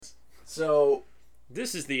So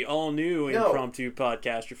This is the all-new impromptu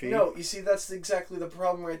podcastrophe. No, you see, that's exactly the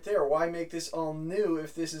problem right there. Why make this all new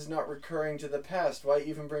if this is not recurring to the past? Why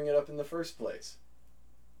even bring it up in the first place?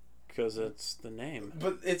 Because it's the name.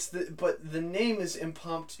 But the name is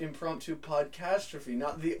impromptu podcastrophe,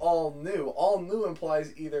 not the all new. All new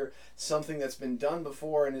implies either something that's been done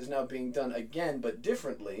before and is now being done again, but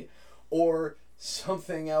differently, or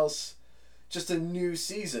something else, just a new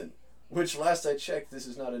season. Which, last I checked, this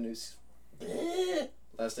is not a new.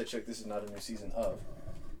 Last I checked, this is not a new season of.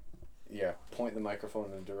 Yeah, point the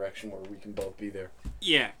microphone in a direction where we can both be there.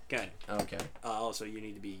 Yeah, got it. Okay. Also, you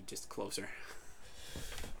need to be just closer.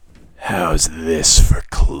 How's this for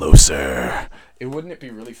closer? Wouldn't it be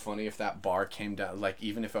really funny if that bar came down, like,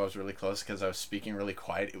 even if I was really close because I was speaking really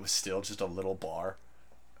quiet, it was still just a little bar?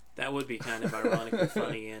 That would be kind of ironically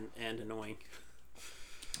funny and annoying.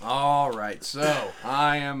 Alright, so,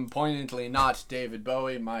 I am poignantly not David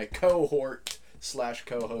Bowie, my cohort /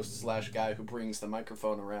 co-host / guy who brings the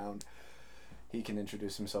microphone around. He can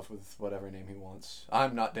introduce himself with whatever name he wants.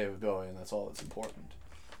 I'm not David Bowie, and that's all that's important.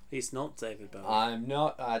 He's not David Bowie. I'm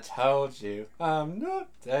not, I told you, I'm not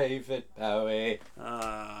David Bowie.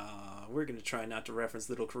 We're going to try not to reference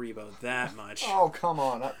Little Karibo that much. Oh, come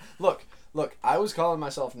on. Look, I was calling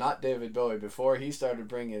myself not David Bowie before he started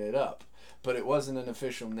bringing it up. But it wasn't an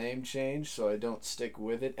official name change, so I don't stick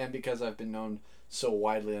with it. And because I've been known so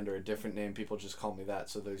widely under a different name, people just call me that.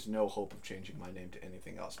 So there's no hope of changing my name to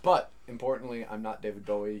anything else. But, importantly, I'm not David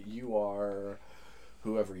Bowie. You are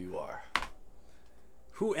whoever you are.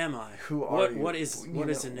 Who am I? Who are you? What is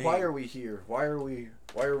the name? Why are we here? Why are we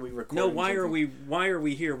recording? No, why something? are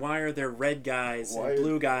we here? Why are there red guys and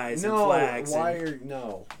blue guys and flags?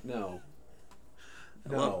 No.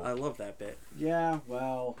 I love that bit. Yeah,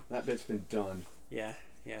 well, that bit's been done. Yeah,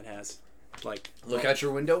 it has. Look out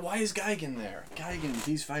your window. Why is Gigan there? Gigan,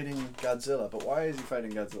 he's fighting Godzilla. But why is he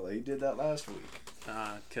fighting Godzilla? He did that last week.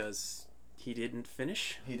 Because he didn't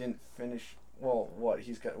finish. He didn't finish. Well, what?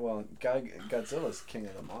 Godzilla's king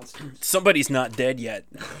of the monsters. Somebody's not dead yet,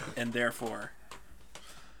 and therefore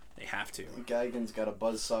they have to. Gigan's got a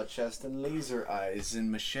buzzsaw chest and laser eyes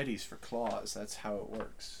and machetes for claws. That's how it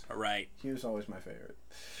works. All right. He was always my favorite.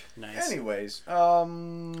 Nice. Anyways,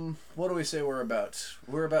 what do we say we're about?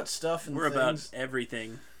 We're about stuff and We're things. about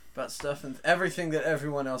everything. About stuff and everything that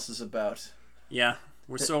everyone else is about. Yeah,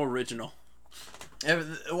 we're so original.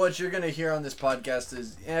 What you're going to hear on this podcast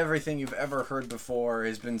is everything you've ever heard before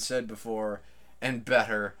has been said before and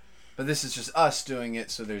better. But this is just us doing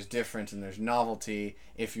it, so there's different and there's novelty.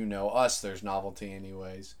 If you know us, there's novelty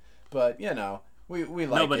anyways. But, we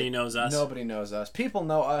like Nobody it. knows us. Nobody knows us. People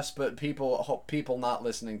know us, but people not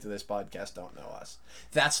listening to this podcast don't know us.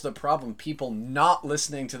 That's the problem. People not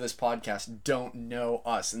listening to this podcast don't know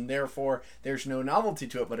us, and therefore there's no novelty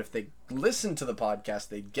to it. But if they listen to the podcast,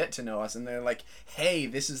 they get to know us, and they're like, hey,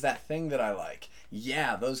 this is that thing that I like.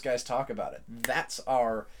 Yeah, those guys talk about it. That's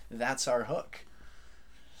our hook.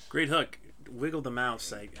 Great hook. Wiggle the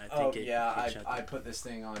mouse. I think I put this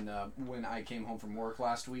thing on when I came home from work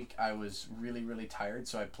last week. I was really, really tired,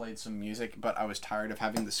 so I played some music, but I was tired of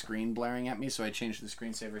having the screen blaring at me, so I changed the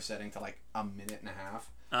screensaver setting to like a minute and a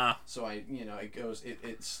half. So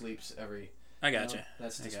it sleeps every... I gotcha.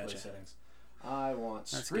 That's display settings. I want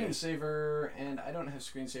screensaver, and I don't have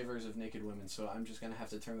screensavers of naked women, so I'm just going to have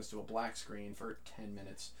to turn this to a black screen for 10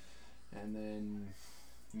 minutes. And then...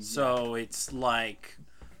 Yeah. So it's like...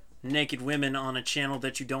 naked women on a channel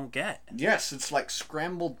that you don't get. Yes, it's like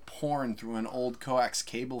scrambled porn through an old coax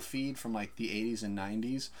cable feed from like the 80s and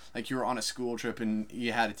 90s. Like you were on a school trip and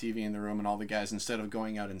you had a TV in the room and all the guys, instead of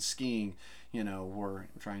going out and skiing, were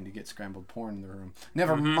trying to get scrambled porn in the room.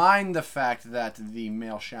 Never mind the fact that the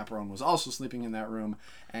male chaperone was also sleeping in that room,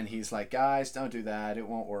 and he's like, guys, don't do that. It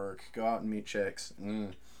won't work. Go out and meet chicks.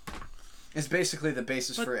 It's basically the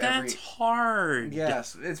basis for every... That's hard.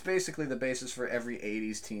 Yes, it's basically the basis for every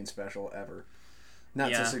 80s teen special ever.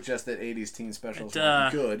 Not to suggest that 80s teen specials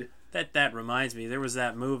aren't good. That reminds me, there was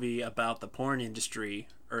that movie about the porn industry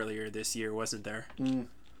earlier this year, wasn't there?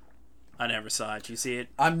 I never saw it. Did you see it?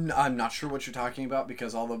 I'm not sure what you're talking about,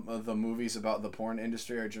 because all the movies about the porn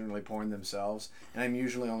industry are generally porn themselves, and I'm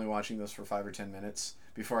usually only watching those for 5 or 10 minutes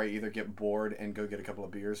before I either get bored and go get a couple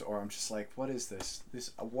of beers, or I'm just like, what is this?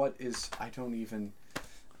 I don't even...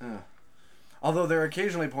 Although there are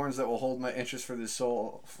occasionally porns that will hold my interest for the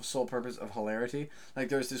sole purpose of hilarity. Like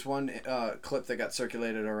there's this one clip that got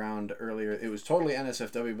circulated around earlier. It was totally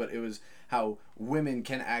NSFW, but it was how women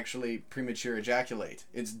can actually premature ejaculate.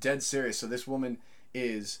 It's dead serious. So this woman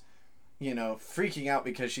is freaking out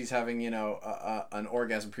because she's having, an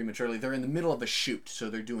orgasm prematurely. They're in the middle of a shoot, so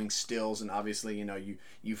they're doing stills, and obviously,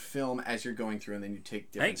 you film as you're going through, and then you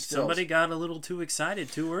take different stills. Somebody got a little too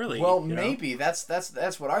excited too early. Well, maybe that's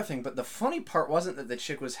what I think. But the funny part wasn't that the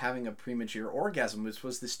chick was having a premature orgasm. It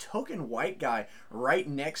was this token white guy right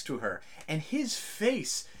next to her, and his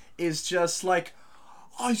face is just like,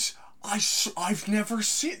 I've never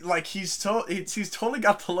seen, like, he's totally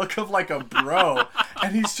got the look of like a bro,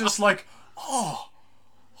 and he's just like, oh.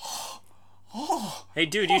 Hey,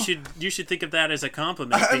 dude, you should think of that as a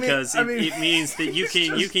compliment, because it means that you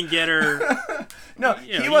can get her. No,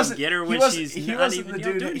 he wasn't. Get her when she's not even the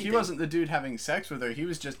dude. He wasn't the dude having sex with her. He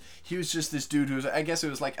was just this dude who was. I guess it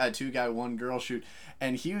was like a 2-guy 1-girl shoot,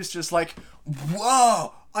 and he was just like,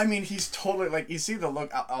 whoa. I mean, he's totally like, you see the look.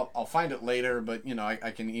 I'll find it later, but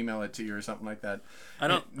I can email it to you or something like that. I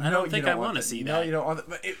don't think I want to see that. No, you don't want it.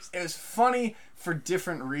 But it was funny for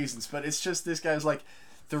different reasons. But it's just, this guy's like,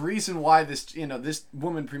 the reason why this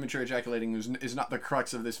woman premature ejaculating is not the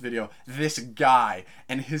crux of this video. This guy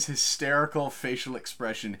and his hysterical facial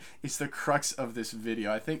expression is the crux of this video.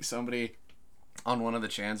 I think somebody on one of the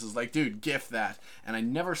channels is like, dude, GIF that. And I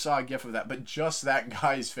never saw a GIF of that, but just that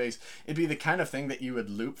guy's face. It'd be the kind of thing that you would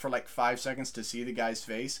loop for like 5 seconds to see the guy's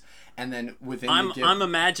face, and then within the GIF... I'm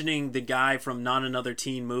imagining the guy from Not Another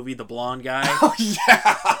Teen Movie, the blonde guy. Oh,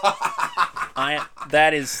 yeah!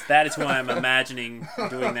 That is why I'm imagining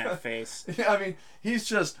doing that face. I mean, he's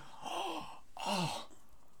just,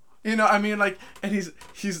 like, and he's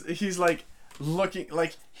like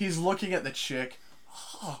looking at the chick,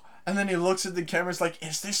 and then he looks at the camera, it's like,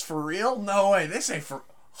 is this for real? No way, this ain't for,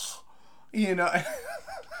 There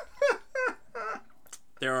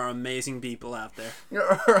are amazing people out there. There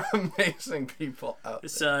are amazing people out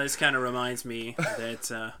there. This kind of reminds me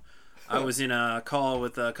that I was in a call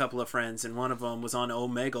with a couple of friends, and one of them was on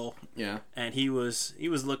Omegle. Yeah. And he was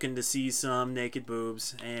looking to see some naked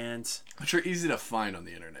boobs, and which are easy to find on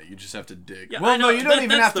the internet. You just have to dig. Yeah, well, no, you don't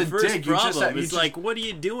even have to dig. It's like, what are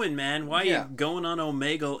you doing, man? Why are you going on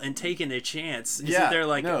Omegle and taking a chance? Isn't there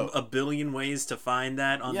like a billion ways to find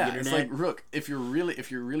that on the internet? It's like, look, if you're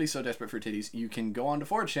really so desperate for titties, you can go on to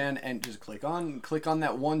 4chan and just click on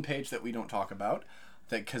that one page that we don't talk about,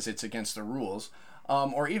 that because it's against the rules.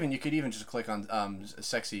 Or even, you could even just click on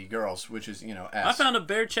sexy girls, which is, S. I found a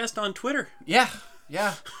bare chest on Twitter. Yeah.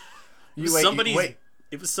 It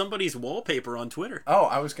was somebody's wallpaper on Twitter. Oh,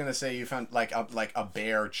 I was gonna say you found like a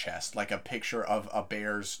bear chest, like a picture of a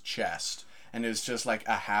bear's chest, and it was just like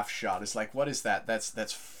a half shot. It's like, what is that?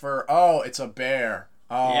 That's fur. Oh, it's a bear.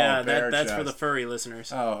 Oh, yeah, bear that's chest. for the furry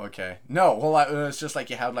listeners. Oh, okay. No, well, it was just like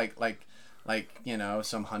you had like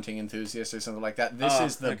some hunting enthusiast or something like that. This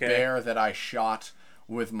is the bear that I shot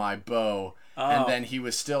with my bow, and then he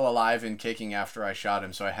was still alive and kicking after I shot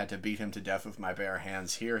him, so I had to beat him to death with my bare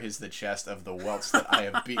hands. Here is the chest of the welts that I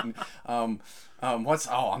have beaten. I'm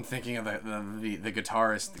thinking of the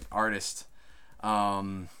guitarist, the artist.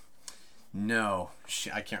 No,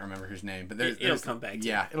 I can't remember his name, but it'll come back to me.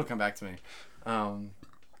 Yeah, it'll come back to me.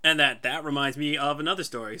 And that reminds me of another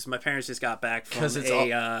story. So my parents just got back from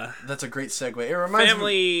that's a great segue. It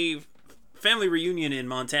reminds family reunion in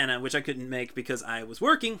Montana, which I couldn't make because I was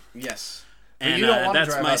working. Yes. And you don't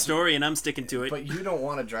that's my story, and I'm sticking to it. But you don't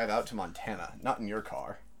want to drive out to Montana, not in your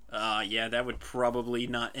car. Yeah, that would probably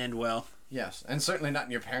not end well. Yes, and certainly not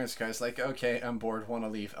in your parents' car. It's like, okay, I'm bored, want to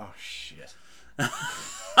leave. Oh, shit.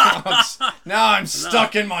 Now I'm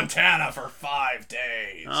stuck in Montana for 5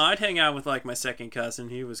 days. I'd hang out with like my second cousin.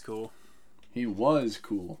 He was cool. He was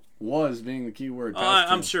cool. Was being the key word.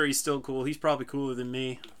 I'm sure he's still cool. He's probably cooler than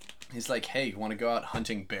me. He's like, hey, you want to go out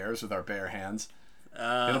hunting bears with our bare hands?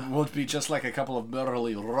 We'll be just like a couple of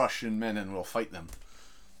burly Russian men, and we'll fight them.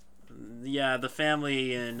 Yeah, the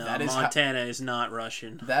family in Montana is not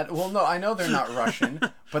Russian. No, I know they're not Russian,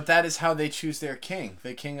 but that is how they choose their king,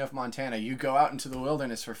 the king of Montana. You go out into the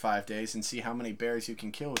wilderness for 5 days and see how many bears you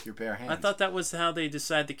can kill with your bare hands. I thought that was how they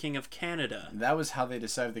decide the king of Canada. That was how they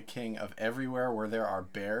decide the king of everywhere where there are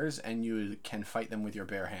bears, and you can fight them with your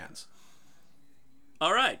bare hands.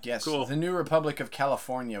 All right. Yes. Cool. The new Republic of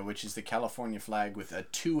California, which is the California flag with a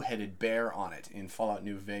 2-headed bear on it in Fallout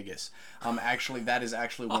New Vegas. Actually, that is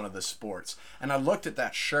actually one of the sports. And I looked at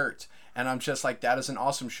that shirt, And I'm just like, that is an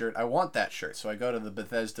awesome shirt. I want that shirt. So I go to the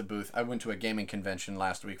Bethesda booth. I went to a gaming convention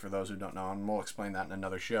last week, for those who don't know, and we'll explain that in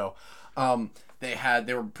another show. They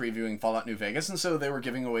were previewing Fallout New Vegas, and so they were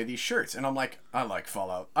giving away these shirts. And I'm like, I like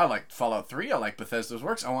Fallout 3, I like Bethesda's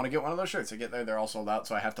works, I want to get one of those shirts. I get there, they're all sold out,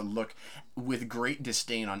 so I have to look with great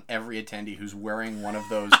disdain on every attendee who's wearing one of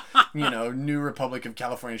those, New Republic of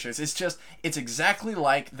California shirts. It's exactly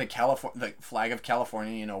like the flag of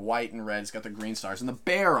California, white and red, it's got the green stars, and the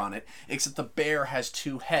bear on it, except the bear has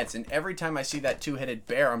two heads. And every time I see that two-headed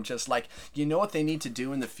bear, I'm just like, you know what they need to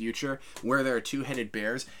do in the future where there are two-headed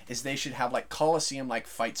bears, is they should have like Coliseum-like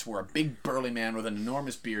fights where a big burly man with an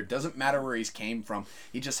enormous beard, doesn't matter where he's came from,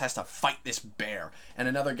 he just has to fight this bear. And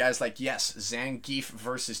another guy's like, yes, Zangief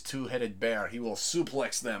versus two-headed bear, he will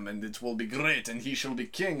suplex them and it will be great and he shall be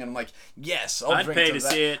king. And I'm like, yes, I'll drink to that. I'd pay to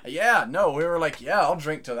see it. Yeah, no, we were like, yeah, I'll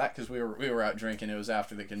drink to that, because we were out drinking. It was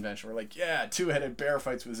after the convention. We're like, yeah, two-headed bear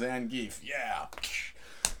fights with Zangief, yeah.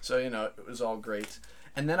 So, it was all great.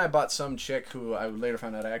 And then I bought some chick who I later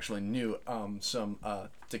found out I actually knew, some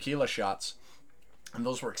tequila shots. And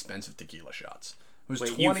those were expensive tequila shots. It was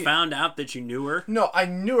Wait, 20... you found out that you knew her? No, I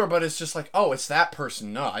knew her, but it's just like, oh, it's that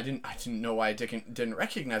person. No, I didn't know why I didn't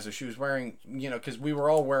recognize her. She was wearing, because we were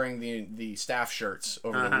all wearing the staff shirts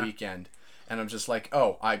over the weekend. And I'm just like,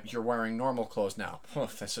 oh, you're wearing normal clothes now. Oh,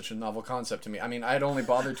 that's such a novel concept to me. I mean, I'd only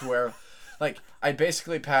bothered to wear... Like, I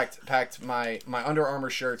basically packed my Under Armour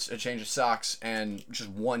shirts, a change of socks, and just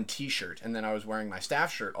one t-shirt. And then I was wearing my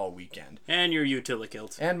staff shirt all weekend. And your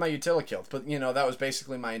utilikilt. And my utilikilt. But, that was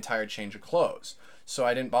basically my entire change of clothes. So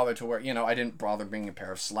I didn't bother to wear, I didn't bother bringing a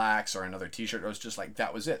pair of slacks or another t-shirt. It was just like,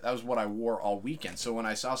 that was it. That was what I wore all weekend. So when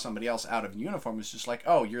I saw somebody else out of uniform, it was just like,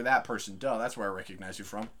 oh, you're that person. Duh, that's where I recognize you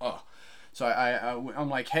from. Oh. So I'm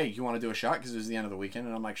like, hey, you want to do a shot? Because it was the end of the weekend.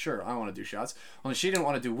 And I'm like, sure, I want to do shots. Only she didn't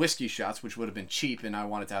want to do whiskey shots, which would have been cheap, and I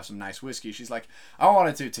wanted to have some nice whiskey. She's like, I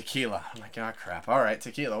want to do tequila. I'm like, oh, crap. All right,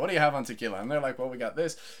 tequila. What do you have on tequila? And they're like, well, we got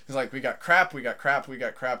this. He's like, we got crap, we got crap, we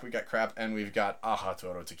got crap, we got crap, and we've got Aja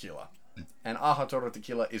Toro tequila. And Aja Toro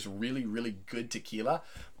tequila is really, really good tequila,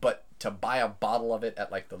 but to buy a bottle of it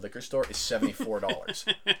at like the liquor store is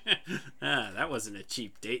 $74. That wasn't a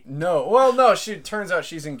cheap date. No, well, no. Turns out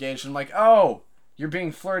she's engaged. And I'm like, oh, you're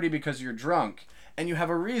being flirty because you're drunk, and you have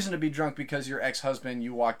a reason to be drunk because your ex-husband,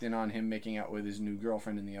 you walked in on him making out with his new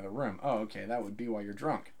girlfriend in the other room. Oh, okay, that would be why you're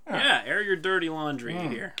drunk. Yeah, air your dirty laundry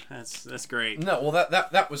here. That's great. No, well,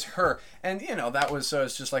 that was her, and that was so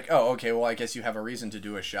it's just like, oh, okay, well, I guess you have a reason to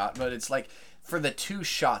do a shot, but it's like for the 2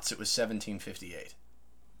 shots, it was $17.58.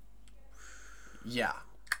 Yeah.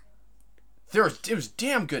 It was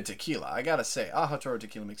damn good tequila, I gotta say. Aja Toro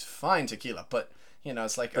tequila makes fine tequila, but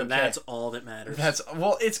it's like, okay. But that's all that matters.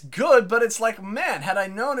 Well, it's good, but it's like, man, had I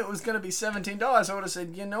known it was gonna be $17, I would have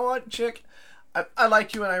said, you know what, chick, I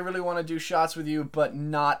like you and I really want to do shots with you, but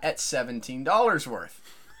not at $17 worth.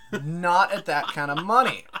 Not at that kind of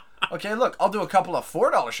money. Okay, look, I'll do a couple of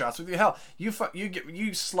 $4 shots with you. Hell,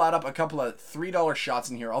 you slot up a couple of $3 shots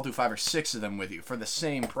in here. I'll do 5 or 6 of them with you for the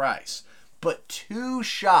same price. But 2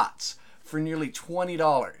 shots for nearly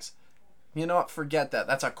 $20. You know what? Forget that.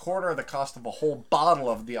 That's a quarter of the cost of a whole bottle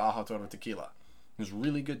of the Aja Toro tequila. It was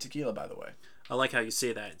really good tequila, by the way. I like how you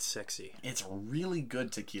say that. It's sexy. It's really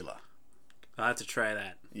good tequila. I'll have to try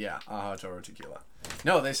that. Yeah, Aja Toro tequila.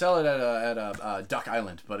 No, they sell it at Duck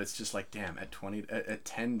Island, but it's just like, damn, at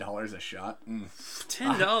 $10 a shot.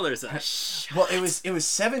 $10 a shot. Well, it was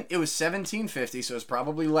 $17.50, so it's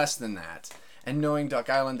probably less than that. And knowing Duck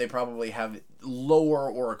Island, they probably have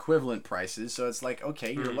lower or equivalent prices, so it's like,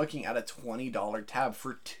 okay, you're looking at a $20 tab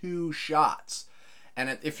for 2 shots.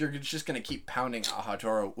 And if you're just going to keep pounding Aja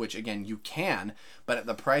Toro, which, again, you can, but at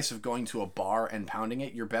the price of going to a bar and pounding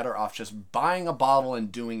it, you're better off just buying a bottle and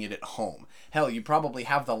doing it at home. Hell, you probably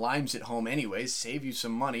have the limes at home anyways. Save you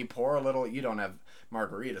some money. Pour a little... You don't have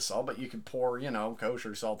margarita salt, but you could pour,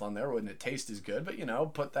 kosher salt on there. Wouldn't it taste as good?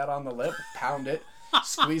 But, put that on the lip, pound it,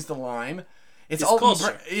 squeeze the lime. It's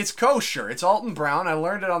kosher. It's kosher. It's Alton Brown. I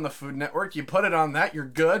learned it on the Food Network. You put it on that, you're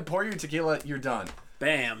good. Pour your tequila, you're done.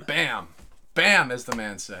 Bam. Bam. Bam, as the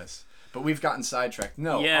man says. But we've gotten sidetracked.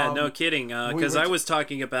 No. Yeah, no kidding. Because I was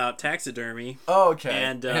talking about taxidermy. Oh, okay.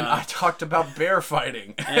 And I talked about bear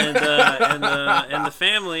fighting. and the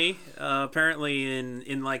family apparently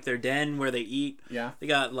in like their den where they eat. Yeah. They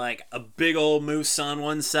got like a big old moose on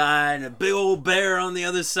one side and a big old bear on the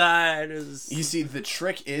other side. You see, the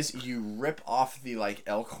trick is you rip off the like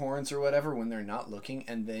elk horns or whatever when they're not looking,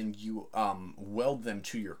 and then you weld them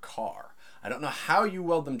to your car. I don't know how you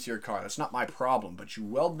weld them to your car. That's not my problem. But you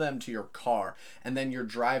weld them to your car, and then you're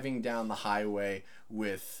driving down the highway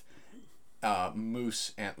with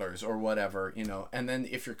moose antlers or whatever, you know, and then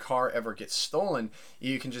if your car ever gets stolen,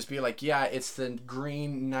 you can just be like, yeah, it's the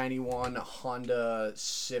green 91 Honda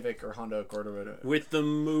Civic or Honda Accord or whatever. With the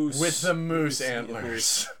moose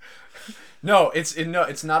antlers. No, it's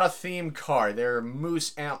not a themed car. There are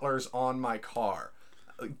moose antlers on my car.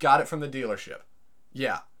 Got it from the dealership.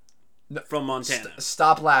 Yeah. From Montana.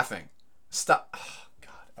 Stop laughing. Stop. Oh,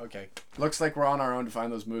 God. Okay. Looks like we're on our own to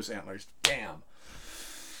find those moose antlers. Damn.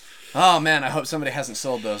 Oh, man. I hope somebody hasn't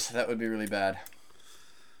sold those. That would be really bad.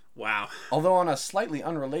 Wow. Although on a slightly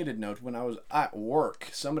unrelated note, when I was at work,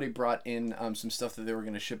 somebody brought in some stuff that they were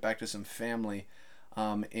going to ship back to some family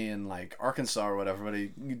in like Arkansas or whatever, but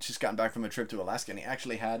he'd just gotten back from a trip to Alaska, and he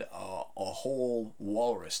actually had a whole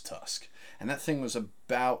walrus tusk, and that thing was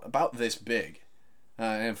about this big.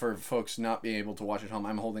 And for folks not being able to watch at home,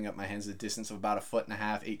 I'm holding up my hands at a distance of about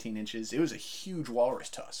 1.5 feet, 18 inches. It was a huge walrus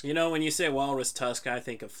tusk. You know, when you say walrus tusk, I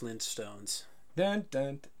think of Flintstones. Dun,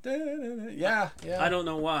 dun, dun, dun, dun. Yeah. I don't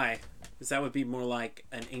know why, because that would be more like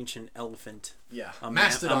an ancient elephant. Yeah. A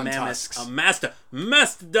Mastodon mammoth, tusks. A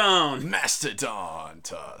mastodon. Mastodon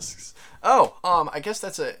tusks. Oh, I guess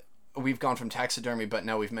we've gone from taxidermy, but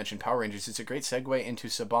now we've mentioned Power Rangers. It's a great segue into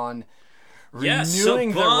Saban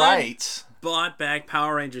renewing the rights. Bought back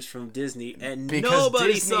Power Rangers from Disney, and Because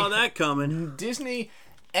nobody Disney- saw that coming. Disney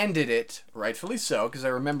ended it, rightfully so, because I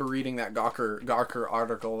remember reading that Gawker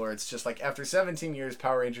article where it's just like, after 17 years,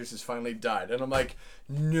 Power Rangers has finally died. And I'm like,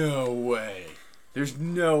 no way. There's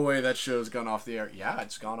no way that show's gone off the air. Yeah,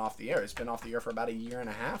 it's gone off the air. It's been off the air for about 1.5 years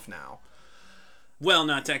now. Well,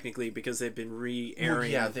 not technically, because they've been re-airing. Well,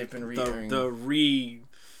 yeah, they've been re-airing.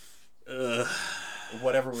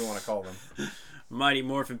 Whatever we want to call them. Mighty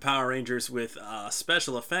Morphin Power Rangers with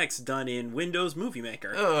special effects done in Windows Movie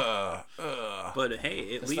Maker. But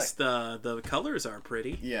hey, at least the colors are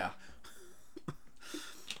pretty. Yeah.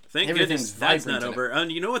 Thank Everything's goodness that's vibrant not in over.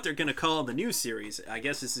 And you know what they're going to call the new series? I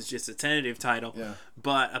guess this is just a tentative title. Yeah.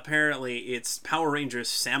 But apparently it's Power Rangers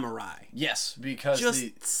Samurai. Yes, because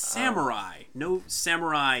Just Samurai. No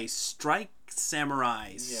Samurai Strike,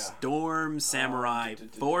 Samurai Storm, Samurai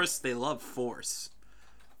Force. They love Force.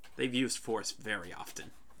 They've used Force very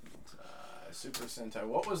often. Super Sentai.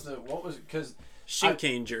 Because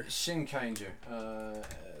Shinkanger. Shinkanger.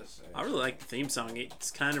 I really like the theme song.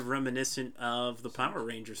 It's kind of reminiscent of the Power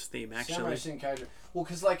Rangers theme, actually. Samurai Shinkanger. Well,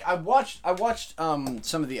 because like I watched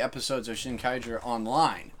some of the episodes of Shinkanger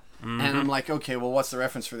online, and I'm like, okay, well, what's the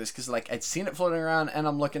reference for this? Because like I'd seen it floating around, and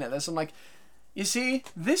I'm looking at this, I'm like, you see,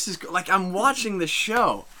 this is like I'm watching the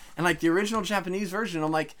show, and like the original Japanese version,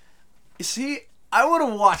 I'm like, you see, I would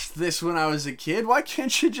have watched this when I was a kid. Why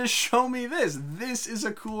can't you just show me this? This is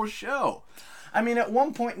a cool show. I mean, at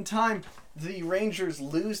one point in time, the Rangers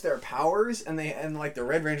lose their powers, and like the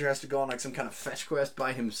Red Ranger has to go on like some kind of fetch quest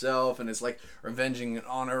by himself, and it's like revenging an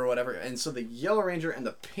honor or whatever. And so the Yellow Ranger and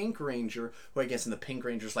the Pink Ranger, who I guess in the Pink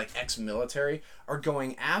Ranger's like ex-military, are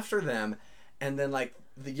going after them, and then like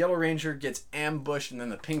the Yellow Ranger gets ambushed, and then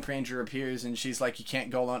the Pink Ranger appears, and she's like, you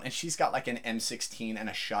can't go alone. And she's got like an M16 and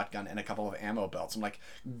a shotgun and a couple of ammo belts. I'm like,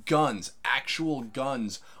 guns, actual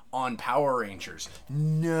guns on Power Rangers.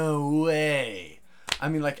 No way. I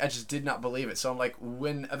mean, like, I just did not believe it. So I'm like,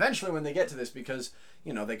 eventually when they get to this, because,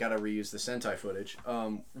 you know, they got to reuse the Sentai footage.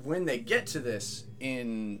 When they get to this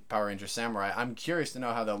in Power Rangers Samurai, I'm curious to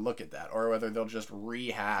know how they'll look at that, or whether they'll just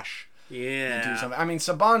rehash. Yeah. Do something. I mean,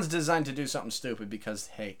 Saban's designed to do something stupid because,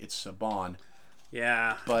 hey, it's Saban.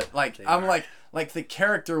 Yeah. But like, like the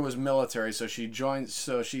character was military, so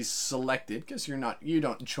she's selected, because you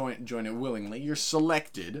don't join it willingly. You're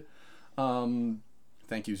selected.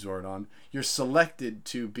 Thank you, Zordon. You're selected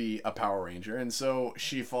to be a Power Ranger, and so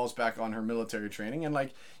she falls back on her military training, and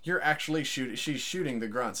like you're actually she's shooting the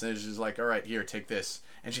grunts, and it's just like, all right, here, take this,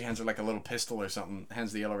 and she hands her like a little pistol or something,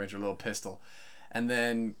 hands the Yellow Ranger a little pistol, and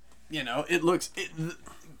then, you know,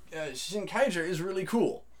 Shinkanger is really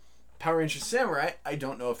cool. Power Rangers Samurai, I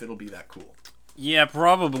don't know if it'll be that cool. Yeah,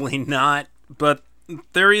 probably not, but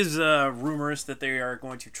there is rumors that they are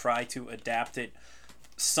going to try to adapt it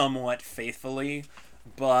somewhat faithfully.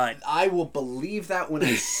 But I will believe that when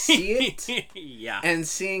I see it. Yeah. And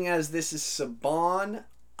seeing as this is Saban,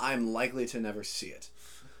 I'm likely to never see it.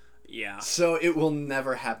 Yeah. So it will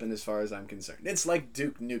never happen as far as I'm concerned. It's like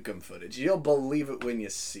Duke Nukem footage. You'll believe it when you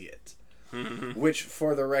see it. which,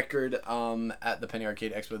 for the record, at the Penny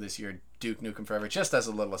Arcade Expo this year, Duke Nukem Forever, just as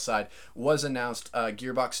a little aside, was announced.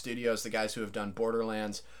 Gearbox Studios, the guys who have done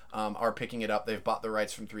Borderlands, are picking it up. They've bought the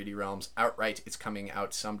rights from 3D Realms outright. It's coming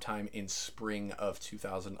out sometime in spring of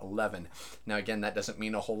 2011. Now, again, that doesn't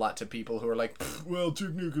mean a whole lot to people who are like, well,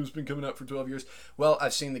 Duke Nukem's been coming out for 12 years. Well,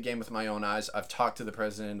 I've seen the game with my own eyes. I've talked to the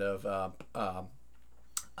president of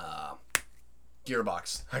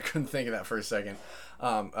Gearbox. I couldn't think of that for a second.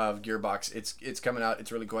 Of Gearbox. It's coming out.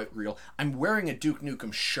 It's really quite real. I'm wearing a Duke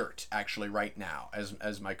Nukem shirt actually right now,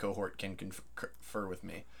 as my cohort can confer with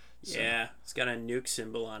me. So. Yeah, it's got a nuke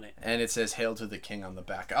symbol on it. And it says "Hail to the King" on the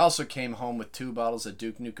back. I also came home with 2 bottles of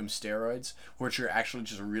Duke Nukem steroids, which are actually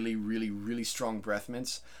just really, really, really strong breath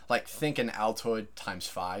mints. Like, think an Altoid times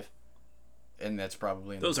 5. And that's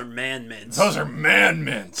probably... Those are man mints. Those are man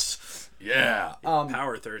mints! Yeah.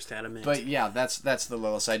 Power Thirst had a mint. But yeah, that's the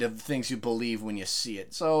little side of things you believe when you see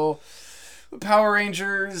it. So, Power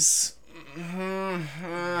Rangers...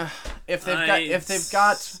 if they've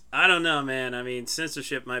got I don't know, man. I mean,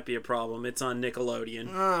 censorship might be a problem. It's on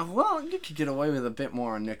Nickelodeon. Well, you could get away with a bit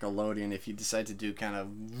more on Nickelodeon if you decide to do kind of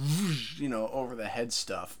over the head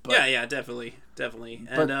stuff. But, yeah, definitely.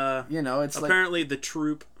 And it's apparently The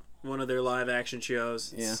Troop, one of their live action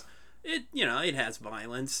shows. Yeah. It has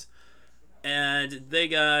violence, and they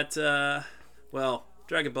got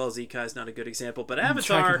Dragon Ball Z Kai is not a good example, but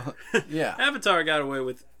Avatar, Avatar got away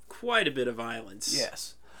with quite a bit of violence.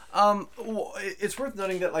 Yes. It's worth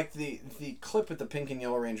noting that, like, the clip with the pink and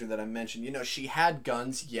yellow ranger that I mentioned, she had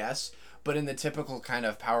guns, yes, but in the typical kind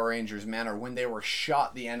of Power Rangers manner, when they were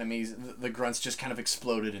shot, the enemies, the grunts just kind of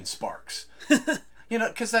exploded in sparks.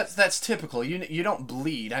 Because that's typical. You don't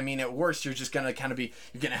bleed. I mean, at worst, you're just gonna kind of you're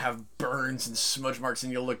gonna have burns and smudge marks,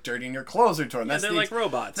 and you'll look dirty, and your clothes are torn. Yeah, they're like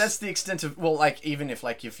robots. That's the extent of even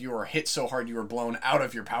if you were hit so hard you were blown out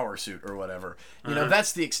of your power suit or whatever.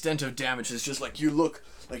 That's the extent of damage. It's just like you look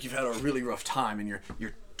like you've had a really rough time, and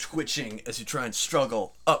you're twitching as you try and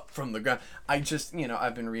struggle up from the ground. I've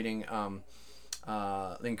been reading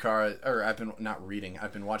Linkara, or I've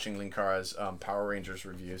been watching Linkara's Power Rangers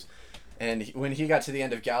reviews. And when he got to the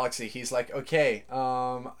end of Galaxy, he's like, okay,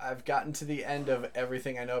 I've gotten to the end of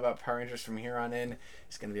everything I know about Power Rangers from here on in.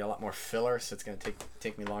 It's going to be a lot more filler, so it's going to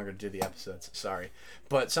take me longer to do the episodes. Sorry.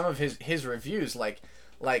 But some of his reviews, like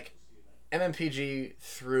MMPG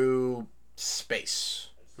through space.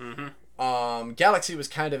 Mm-hmm. Galaxy was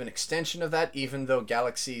kind of an extension of that, even though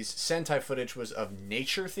Galaxy's Sentai footage was of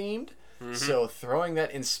nature-themed. Mm-hmm. So throwing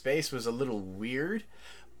that in space was a little weird.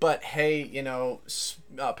 But hey,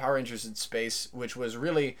 Power Rangers in Space, which was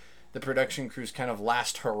really the production crew's kind of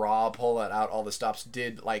last hurrah, pull that out, all the stops,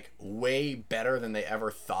 did like way better than they ever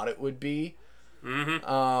thought it would be.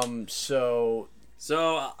 Mm-hmm. So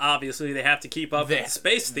obviously they have to keep up with the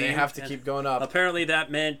space theme. They have to keep going up. Apparently that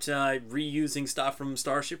meant reusing stuff from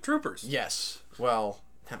Starship Troopers. Yes. Well,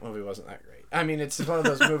 that movie wasn't that great. I mean, it's one of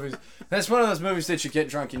those movies. That's one of those movies that you get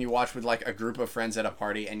drunk and you watch with like a group of friends at a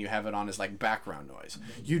party, and you have it on as like background noise.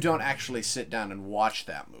 You don't actually sit down and watch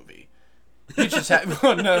that movie. You just have.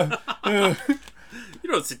 Oh, no. You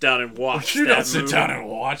don't sit down and watch. You don't sit down and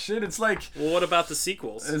watch it. It's like. Well, what about the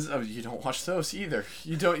sequels? You don't watch those either.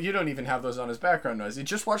 You don't even have those on as background noise. You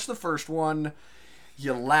just watch the first one.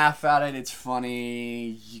 You laugh at it. It's funny.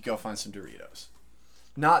 You go find some Doritos.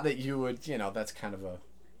 Not that you would. That's kind of a.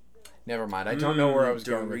 Never mind. I don't know where I was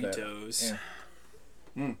going with that. Doritos.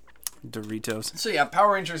 Yeah. Doritos. So yeah,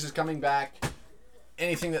 Power Rangers is coming back.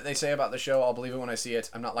 Anything that they say about the show, I'll believe it when I see it.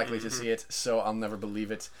 I'm not likely to see it, so I'll never believe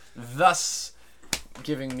it. Thus,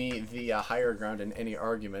 giving me the higher ground in any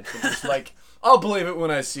argument. Which is like, I'll believe it when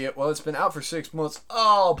I see it. Well, it's been out for 6 months.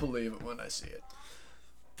 I'll believe it when I see it.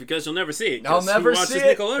 Because you'll never see it. I'll never see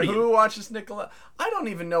it. Nickelodeon? Who watches Nickelodeon? I don't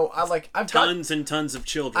even know. I've tons and tons of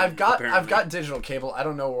children. I've got digital cable. I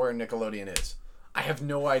don't know where Nickelodeon is. I have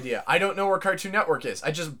no idea. I don't know where Cartoon Network is. I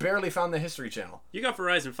just barely found the History Channel. You got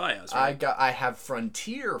Verizon Fios, right? I have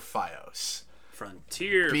Frontier Fios.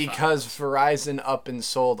 Frontier because Verizon up and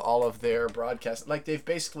sold all of their broadcast. Like, they've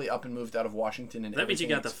basically up and moved out of Washington and that means you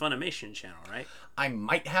got the Funimation channel, right? I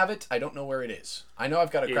might have it. I don't know where it is. I know I've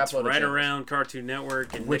got a crap load of channels. It's right around Cartoon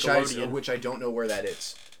Network and Nickelodeon. Which I don't know where that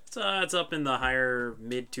is. It's up in the higher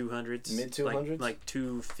mid-200s. Mid-200s? Like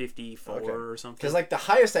 254 or something. Because like the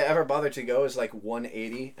highest I ever bothered to go is like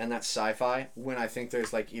 180, and that's Sci-Fi, when I think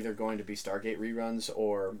there's like either going to be Stargate reruns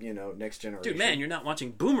or, Next Generation. Dude, man, you're not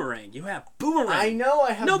watching Boomerang. You have Boomerang. I know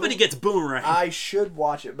I have Nobody gets Boomerang. I should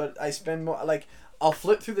watch it, but I spend more, like, I'll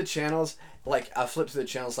flip through the channels. Like, I flip through the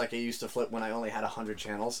channels like I used to flip when I only had 100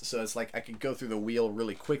 channels. So it's like I could go through the wheel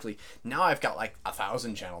really quickly. Now I've got like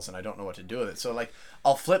 1,000 channels and I don't know what to do with it. So like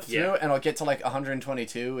I'll flip through and I'll get to like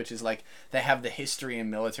 122, which is like they have the history and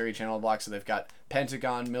military channel block. So they've got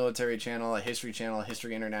Pentagon military channel, a History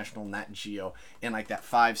International, Nat Geo, and like that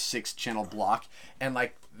 5-6 channel block. And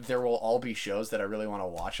like there will all be shows that I really want to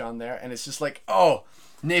watch on there. And it's just like, oh,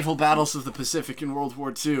 naval battles of the Pacific in World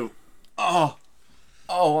War II. Oh,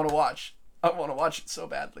 I want to watch. I want to watch it so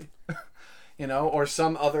badly. You know, or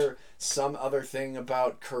some other thing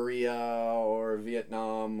about Korea or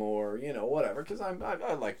Vietnam or, you know, whatever, because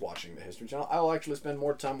I like watching the History Channel. I'll actually spend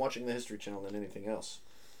more time watching the History Channel than anything else.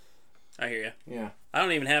 I hear you. Yeah. I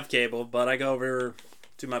don't even have cable, but I go over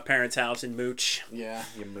to my parents' house and mooch. Yeah,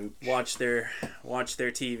 you mooch. Watch their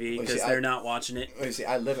TV because they're not watching it. You see,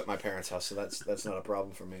 I live at my parents' house, so that's not a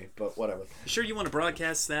problem for me. But whatever. You sure you want to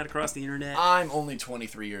broadcast that across the internet? I'm only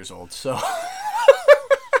 23 years old, so.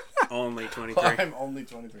 Only 23. I'm only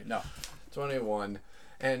 23. No, 21,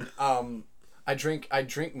 and I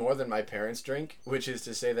drink more than my parents drink, which is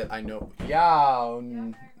to say that I know. Yeah.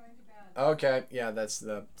 Okay. Yeah, that's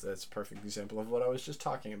a perfect example of what I was just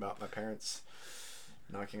talking about. My parents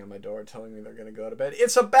knocking on my door telling me they're going to go to bed.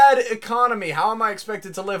 It's a bad economy. How am I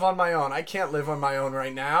expected to live on my own? I can't live on my own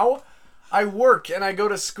right now. I work and I go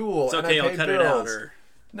to school. It's okay, and I pay I'll cut bills. it out. Or...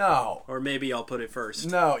 No. Or maybe I'll put it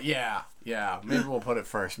first. No, yeah. Maybe we'll put it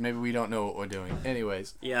first. Maybe we don't know what we're doing.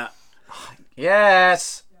 Anyways. Yeah.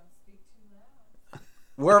 Yes.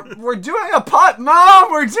 We're doing a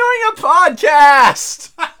Mom, we're doing a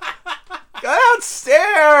podcast. Go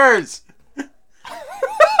downstairs.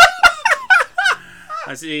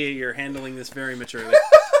 I see you're handling this very maturely.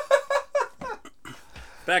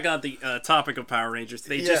 Back on the topic of Power Rangers.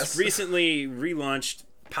 They just recently relaunched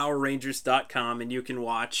PowerRangers.com, and you can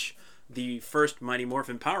watch the first Mighty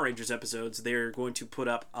Morphin Power Rangers episodes. They're going to put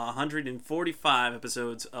up 145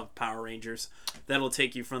 episodes of Power Rangers. That'll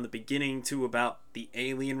take you from the beginning to about the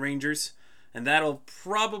Alien Rangers. And that'll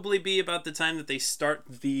probably be about the time that they start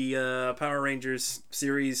the Power Rangers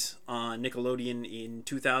series on Nickelodeon in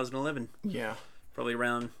 2011. Yeah. Probably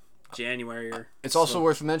around January or It's also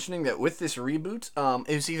worth mentioning that with this reboot,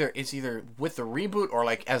 it's either with the reboot or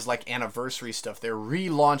like as like anniversary stuff, they're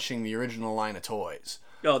relaunching the original line of toys.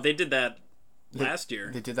 Oh, they did that last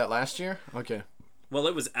year. They did that last year? Okay. Well,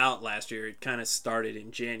 it was out last year. It kind of started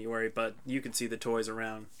in January, but you can see the toys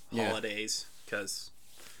around holidays because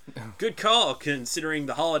good call considering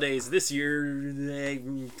the holidays this year they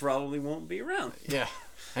probably won't be around. Yeah.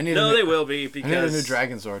 They will be because I need a new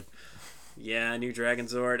Dragon Zord. Yeah, new Dragon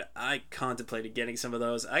Zord. I contemplated getting some of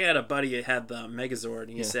those. I got a buddy that had the Megazord,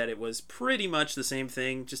 and he said it was pretty much the same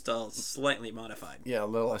thing, just all slightly modified. Yeah,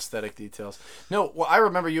 little aesthetic details. No, well, I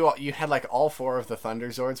remember you had like all 4 of the Thunder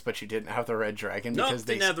Zords, but you didn't have the Red Dragon because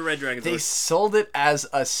didn't have the Red Dragon. They sold it as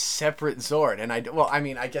a separate Zord, and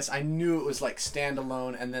I guess I knew it was like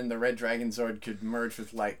standalone, and then the Red Dragon Zord could merge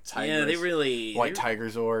with like Tiger. Yeah, Tiger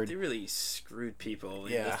Zord. They really screwed people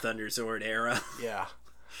in the Thunder Zord era. Yeah.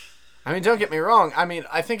 I mean, don't get me wrong. I mean,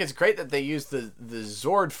 I think it's great that they used the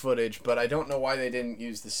Zord footage, but I don't know why they didn't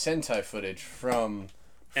use the Sentai footage from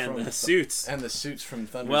the suits. And the suits from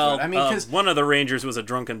Thunder Well, Zord. I mean, because one of the Rangers was a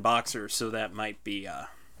drunken boxer, so that might be a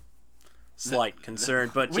slight concern.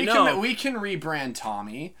 But we can rebrand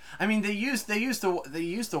Tommy. I mean, they used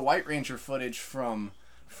the White Ranger footage from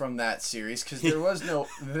that series because there was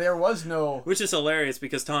no which is hilarious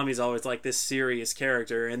because Tommy's always like this serious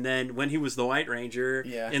character, and then when he was the White Ranger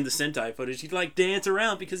in the Sentai footage, he'd like dance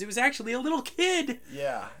around because he was actually a little kid.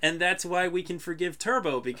 Yeah. And that's why we can forgive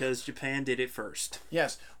Turbo because Japan did it first.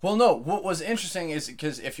 Yes. Well, no, what was interesting is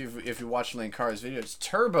because if you watch Linkara's videos,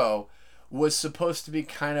 Turbo was supposed to be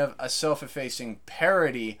kind of a self-effacing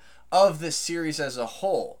parody of the series as a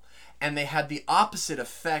whole. And they had the opposite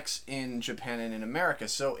effects in Japan and in America.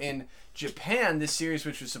 So in Japan, this series,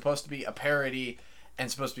 which was supposed to be a parody and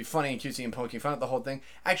supposed to be funny and cutesy and poking fun at the whole thing,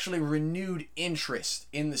 actually renewed interest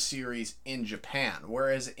in the series in Japan.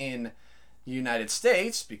 Whereas in the United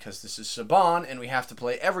States, because this is Saban and we have to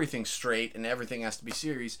play everything straight and everything has to be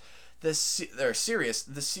serious, they're serious.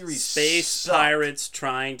 The series Space pirates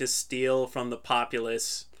trying to steal from the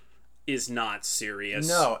populace is not serious.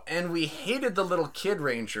 No, and we hated the little kid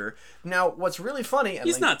ranger. Now, what's really funny...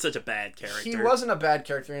 He's not such a bad character. He wasn't a bad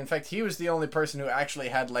character. In fact, he was the only person who actually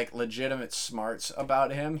had, like, legitimate smarts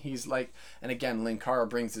about him. He's like... And again, Linkara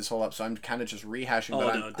brings this whole up, so I'm kind of just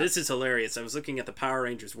rehashing. This is hilarious. I was looking at the Power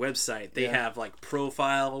Rangers website. They have, like,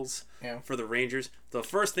 profiles for the Rangers. The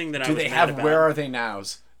first thing that I was mad about... Do they have Where Are They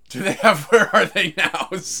Nows? Do they have Where Are They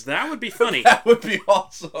Nows? That would be funny. That would be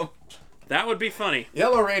awesome. That would be funny.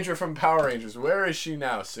 Yellow Ranger from Power Rangers. Where is she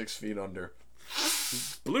now? 6 feet under.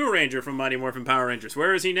 Blue Ranger from Mighty Morphin Power Rangers.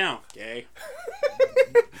 Where is he now? Gay.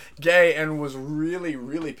 Gay, and was really,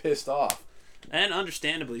 really pissed off. And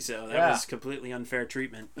understandably so. That was completely unfair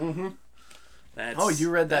treatment. Mm-hmm. Oh, you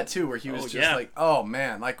read that too, where he was just like, oh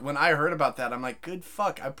man. Like, when I heard about that, I'm like, good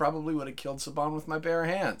fuck. I probably would have killed Saban with my bare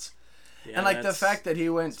hands. Yeah, and like the fact that he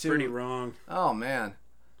went to... pretty wrong. Oh man.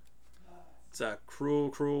 It's a cruel,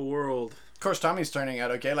 cruel world. Of course, Tommy's turning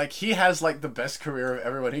out okay. Like, he has, like, the best career of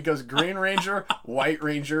everyone. He goes Green Ranger, White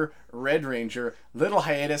Ranger, Red Ranger, little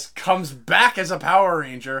hiatus, comes back as a Power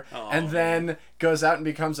Ranger, and then goes out and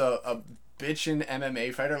becomes a bitchin'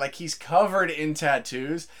 MMA fighter. Like, he's covered in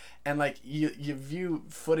tattoos, and, like, you view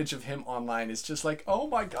footage of him online. It's just like, oh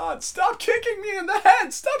my god, stop kicking me in the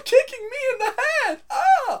head! Stop kicking me in the head!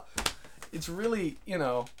 Ah! It's really, you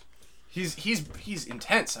know, he's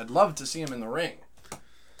intense. I'd love to see him in the ring.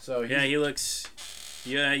 So yeah, he looks.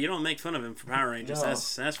 Yeah, you don't make fun of him for Power Rangers. No.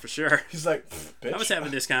 That's for sure. He's like, bitch. I was having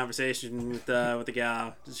this conversation with the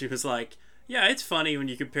gal. She was like, "Yeah, it's funny when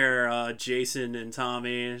you compare Jason and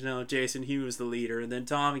Tommy. You know, Jason, he was the leader, and then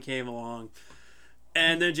Tommy came along,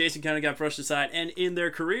 and then Jason kind of got brushed aside. And in their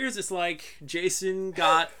careers, it's like Jason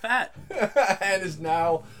got fat and is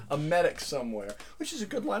now a medic somewhere, which is a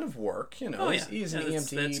good line of work. You know, he's an EMT,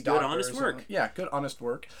 that's doctor, good, honest work. Yeah, good, honest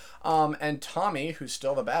work. And Tommy, who's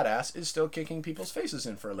still the badass, is still kicking people's faces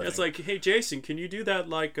in for a living. It's like, hey, Jason, can you do that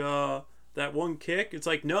like that one kick? It's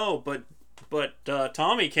like, no, but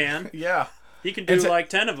Tommy can. Yeah, he can do like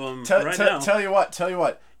 10 of them right now. Tell you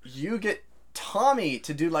what, you get Tommy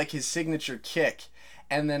to do like his signature kick,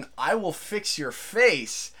 and then I will fix your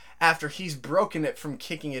face after he's broken it from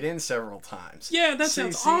kicking it in several times. Yeah, that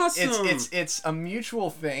sounds awesome. It's a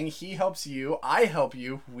mutual thing. He helps you, I help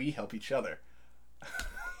you, we help each other.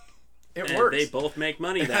 It works. They both make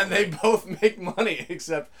money They both make money,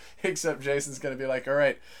 except Jason's going to be like, all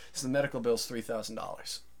right, so the medical bill's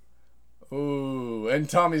 $3,000. Ooh, and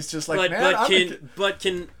Tommy's just like, but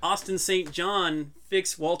can Austin St. John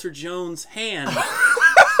fix Walter Jones' hand?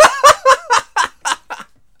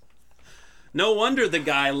 No wonder the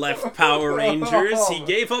guy left Power Rangers. He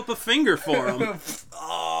gave up a finger for him.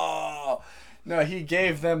 Oh, no, he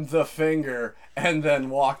gave them the finger and then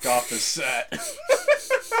walked off the set.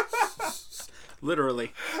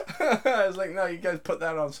 Literally. I was like, no, you guys put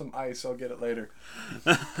that on some ice. I'll get it later.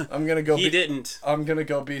 I'm gonna go. He didn't. I'm gonna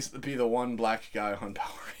go be the one black guy on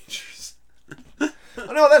Power Rangers.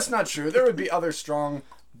 No, that's not true. There would be other strong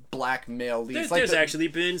black male leads. There's actually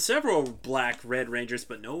been several black Red Rangers,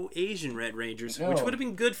 but no Asian Red Rangers, which would have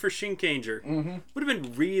been good for Shinkanger. Mm-hmm. Would have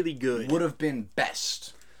been really good. Would have been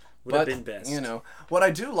best. Would have been best. You know, what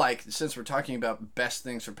I do like, since we're talking about best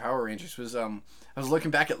things for Power Rangers, was I was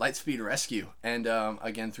looking back at Lightspeed Rescue, and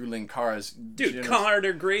again through Linkara's. Dude,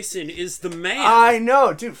 Carter Grayson is the man. I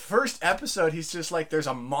know, dude. First episode, he's just like, there's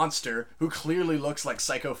a monster who clearly looks like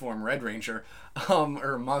Psycho Form Red Ranger,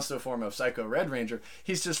 or Monster Form of Psycho Red Ranger.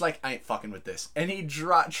 He's just like, I ain't fucking with this, and he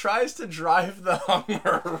tries to drive the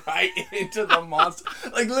Hummer right into the monster.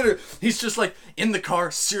 Like literally, he's just like in the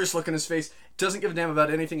car, serious look in his face. Doesn't give a damn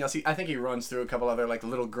about anything else. I think he runs through a couple other like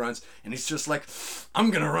little grunts, and he's just like,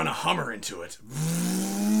 I'm gonna run a Hummer into it.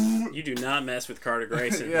 You do not mess with Carter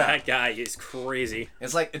Grayson. Yeah. That guy is crazy.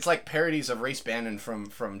 It's like parodies of Race Bannon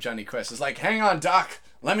from Johnny Quest. It's like, hang on, Doc,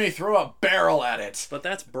 let me throw a barrel at it. But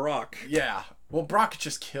that's Brock. Yeah. Well, Brock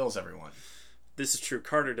just kills everyone. This is true.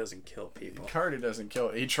 Carter doesn't kill people. Carter doesn't kill.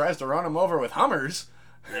 He tries to run him over with Hummers,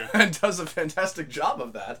 and does a fantastic job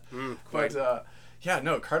of that. But yeah,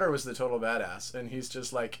 no, Carter was the total badass, and he's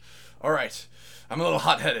just like, all right, I'm a little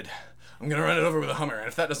hot-headed. I'm gonna run it over with a Hummer, and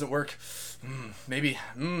if that doesn't work, maybe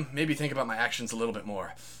think about my actions a little bit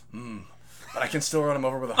more. But I can still run him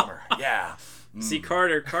over with a Hummer. Yeah. See,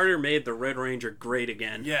 Carter made the Red Ranger great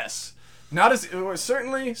again. Yes. Not as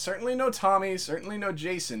certainly no Tommy, certainly no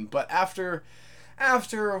Jason, but after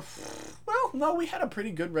well, no, we had a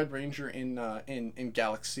pretty good Red Ranger in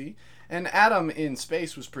Galaxy, and Adam in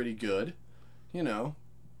Space was pretty good. You know,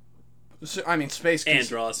 I mean, Space...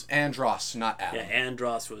 Andros, not Adam. Yeah,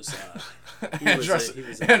 Andros was...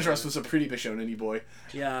 Andros was a pretty Bishonity boy.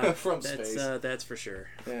 Yeah, from Space. That's for sure.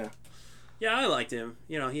 Yeah. Yeah, I liked him.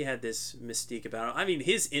 You know, he had this mystique about him. I mean,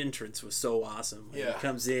 his entrance was so awesome. When he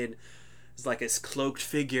comes in, it's like his cloaked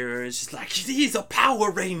figure. It's just like, he's a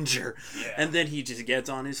Power Ranger. Yeah. And then he just gets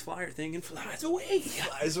on his flyer thing and flies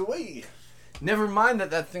away. Never mind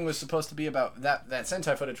that thing was supposed to be about... That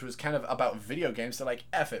Sentai footage was kind of about video games. They're like,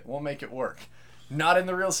 F it, we'll make it work. Not in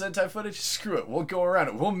the real Sentai footage? Screw it, we'll go around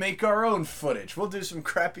it. We'll make our own footage. We'll do some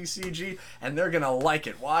crappy CG, and they're gonna like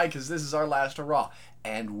it. Why? Because this is our last hurrah.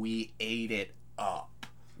 and we ate it up.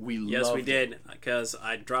 Yes, we did, because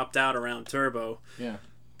I dropped out around Turbo. Yeah.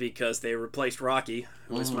 Because they replaced Rocky,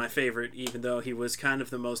 who was my favorite, even though he was kind of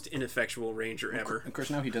the most ineffectual Ranger ever. Of course,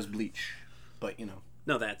 now he does Bleach, but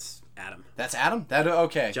No, that's Adam. That's Adam?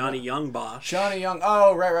 Okay. Johnny Young-Bosch. Johnny Young.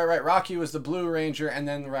 Oh, right. Rocky was the Blue Ranger, and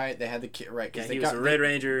then, they had the kid, right. Yeah, he was the Red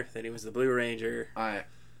Ranger, then he was the Blue Ranger. Alright.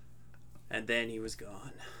 And then he was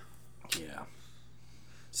gone. Yeah.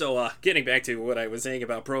 So, getting back to what I was saying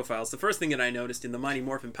about profiles, the first thing that I noticed in the Mighty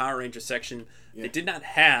Morphin Power Ranger section, they did not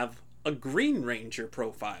have a Green Ranger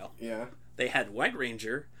profile. Yeah. They had White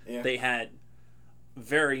Ranger. Yeah. They had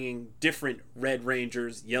varying different Red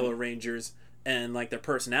Rangers, Yellow Rangers, and like their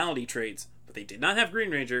personality traits. But they did not have Green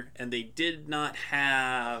Ranger, and they did not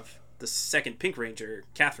have the second Pink Ranger,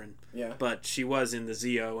 Catherine. Yeah. But she was in the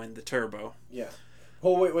Zeo and the Turbo. Yeah.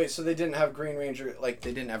 Oh, wait, so they didn't have Green Ranger, like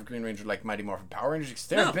Mighty Morphin Power Rangers? 'Cause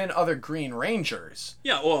there have been other Green Rangers.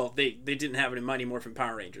 Yeah, well, they didn't have it in Mighty Morphin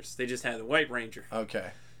Power Rangers. They just had the White Ranger. Okay.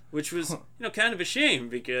 Which was, kind of a shame,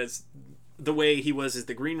 because the way he was as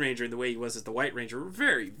the Green Ranger and the way he was as the White Ranger were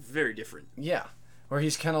very, very different. Yeah. Where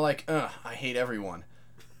he's kind of like, I hate everyone.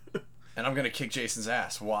 And I'm going to kick Jason's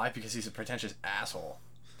ass. Why? Because he's a pretentious asshole.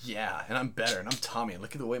 Yeah, and I'm better, and I'm Tommy, and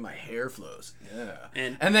look at the way my hair flows. Yeah.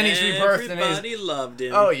 And then he's rebirthed, and everybody loved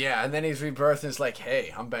him. Oh, yeah, and then he's rebirthed, and it's like,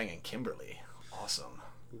 hey, I'm banging Kimberly. Awesome.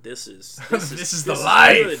 This is the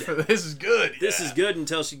life. Good. This is good. This is good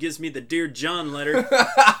until she gives me the Dear John letter.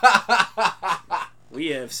 We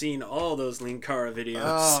have seen all those Linkara videos.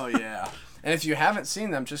 Oh, yeah. And if you haven't seen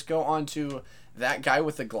them, just go on to that guy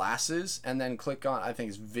with the glasses, and then click on, I think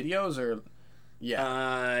it's videos or...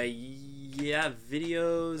 Yeah. Yeah,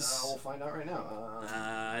 videos. We'll find out right now.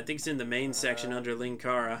 I think it's in the main section under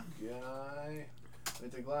Linkara. Guy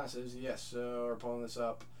with the glasses. Yes, so we're pulling this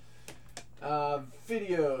up.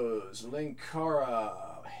 Videos,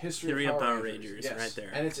 Linkara, History of Power Rangers. Yes. Right there.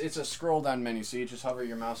 And it's a scroll down menu, so you just hover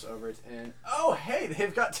your mouse over it, and oh, hey,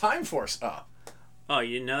 they've got Time Force up. Oh,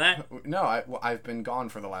 you didn't know that? No, I've been gone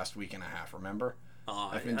for the last week and a half. Remember?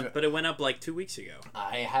 Oh, but it went up like 2 weeks ago.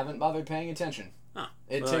 I haven't bothered paying attention. Huh.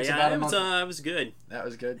 It takes about a month. It was good. That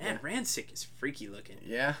was good. Man, Ransik is freaky looking.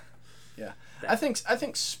 Yeah. I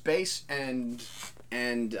think Space and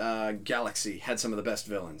Galaxy had some of the best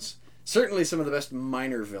villains. Certainly some of the best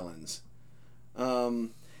minor villains.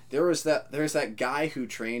 There was that guy who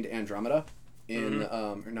trained Andromeda in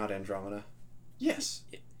or not Andromeda. Yes.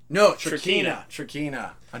 No, Trakina.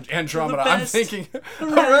 Andromeda. I'm thinking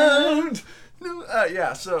around. No,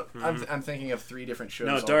 yeah. So I'm thinking of 3 different shows.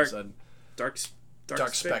 No, all of a sudden. Dark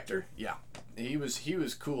Spectre. Yeah, he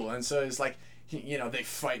was cool, and so it's like they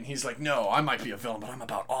fight, and he's like, no, I might be a villain, but I'm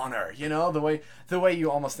about honor. The way you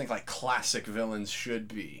almost think like classic villains should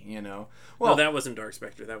be. Well, no, that wasn't Dark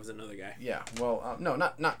Spectre. That was another guy. Yeah. Well, no,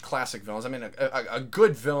 not classic villains. I mean, a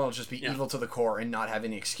good villain will just be evil to the core and not have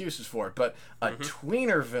any excuses for it. But a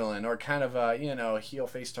tweener villain, or kind of a heel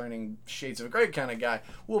face turning Shades of Grey kind of guy,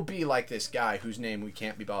 will be like this guy whose name we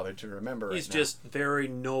can't be bothered to remember. He's just very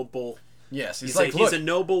noble. Yes, he's like, he's a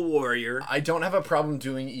noble warrior. I don't have a problem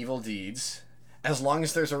doing evil deeds, as long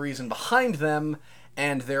as there's a reason behind them,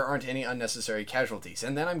 and there aren't any unnecessary casualties.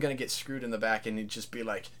 And then I'm going to get screwed in the back, and he'd just be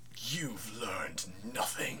like, you've learned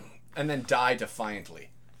nothing. And then die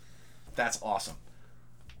defiantly. That's awesome.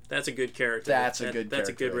 That's a good character. That's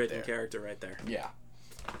a good written character right there. Yeah.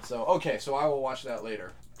 So I will watch that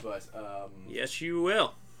later. But yes, you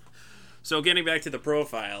will. So getting back to the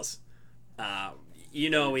profiles,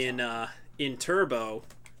 in Turbo,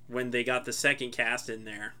 when they got the second cast in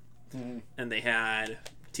there, and they had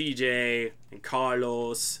TJ and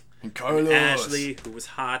Carlos, and Ashley, who was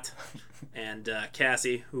hot, and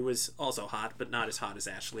Cassie, who was also hot, but not as hot as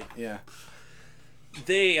Ashley. Yeah.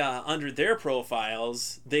 They, under their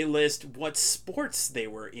profiles, they list what sports they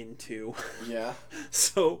were into. Yeah.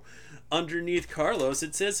 So, underneath Carlos,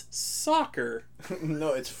 it says soccer.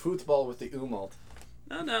 No, it's football with the umlaut.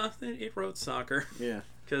 No, it wrote soccer. Yeah.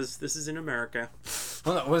 Because this is in America.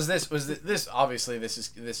 Well, no, was this obviously this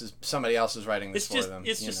is somebody else is writing this for them.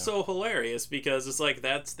 It's just so hilarious because it's like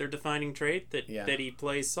that's their defining trait that he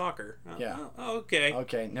plays soccer. Okay.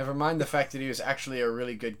 Okay, never mind the fact that he was actually a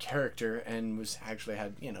really good character and was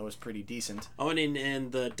pretty decent. Oh, and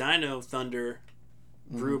in the Dino Thunder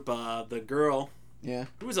group, the girl,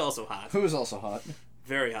 who was also hot.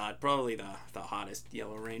 Very hot. Probably the hottest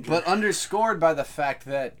Yellow Ranger. But underscored by the fact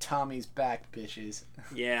that Tommy's back, bitches.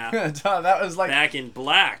 Yeah. That was like... Back in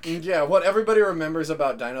black. Yeah, what everybody remembers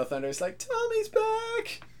about Dino Thunder is like, Tommy's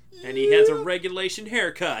back! And he has a regulation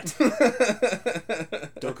haircut.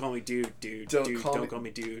 Don't call me dude. Don't call me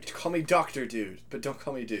dude. Call me Dr. Dude, but don't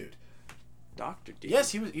call me dude. Dr. Dean.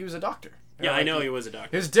 Yes, he was a doctor. Yeah, I know he was a doctor.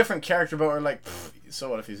 He was a different character, but we're like, so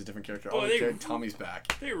what if he's a different character? Tommy's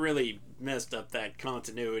back. They really messed up that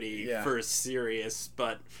continuity for Sirius,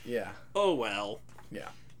 but oh well. Yeah.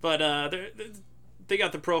 But they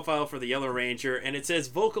got the profile for the Yellow Ranger, and it says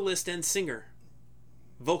vocalist and singer.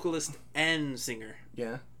 Vocalist and singer.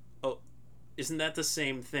 Yeah. Oh, isn't that the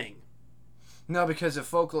same thing? No, because a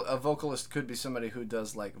vocalist could be somebody who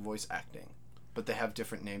does like voice acting. But they have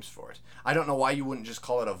different names for it. I don't know why you wouldn't just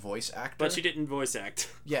call it a voice actor. But she didn't voice act.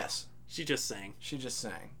 Yes. She just sang. She just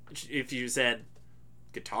sang. If you said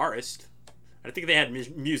guitarist, I think they had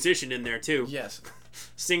musician in there too. Yes.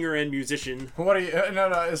 Singer and musician. What are you? No.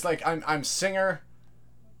 It's like I'm singer,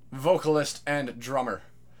 vocalist, and drummer,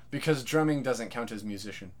 because drumming doesn't count as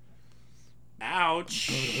musician. Ouch.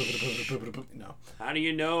 No. How do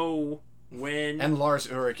you know? When and Lars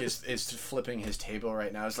Ulrich is flipping his table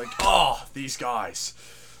right now. It's like, oh, these guys,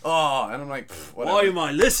 oh, and I'm like, whatever. Why am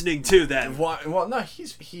I listening to them? Well, no,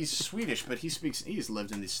 he's Swedish, but he's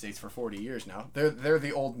lived in these states for 40 years now. They're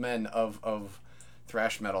the old men of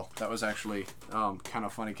thrash metal. That was actually kind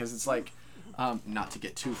of funny because it's like, not to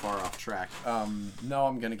get too far off track. No,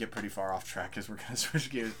 I'm gonna get pretty far off track because we're gonna switch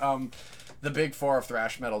gears. The Big Four of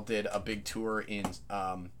thrash metal did a big tour in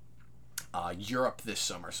Europe this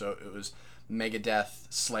summer, so it was Megadeth,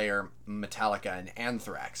 Slayer, Metallica, and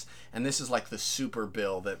Anthrax, and this is like the super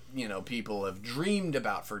bill that people have dreamed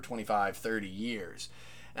about for 25, 30 years.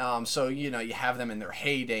 So you have them in their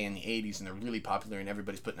heyday in the 80s, and they're really popular, and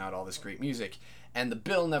everybody's putting out all this great music, and the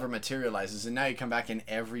bill never materializes, and now you come back and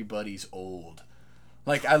everybody's old.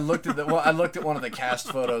 Like I looked at one of the cast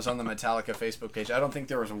photos on the Metallica Facebook page. I don't think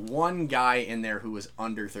there was one guy in there who was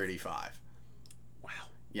under 35. Wow.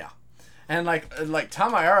 Yeah. And like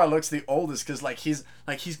Tom Ayara looks the oldest because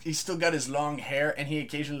he's still got his long hair, and he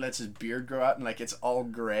occasionally lets his beard grow out and it's all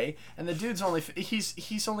gray, and the dude's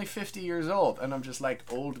he's only 50 years old, and I'm just like,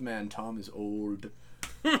 old man Tom is old.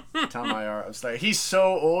 Tom Ayara, I was like, he's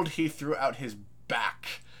so old he threw out his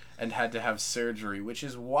back and had to have surgery, which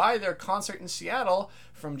is why their concert in Seattle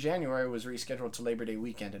from January was rescheduled to Labor Day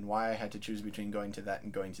weekend, and why I had to choose between going to that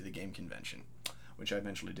and going to the game convention, which I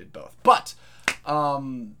eventually did both. But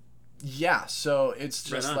yeah, so it's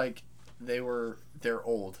just like they're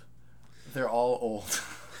old. They're all old.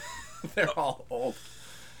 They're all old.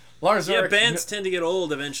 Lars Ulrich, bands tend to get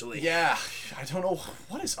old eventually. Yeah, I don't know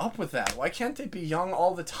what is up with that. Why can't they be young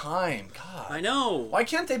all the time? God, I know. Why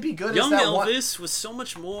can't they be good? Young as that Elvis was so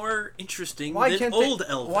much more interesting than old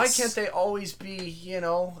Elvis. Why can't they always be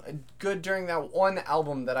good during that one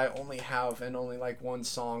album that I only have and only like one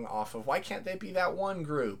song off of? Why can't they be that one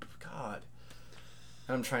group? God.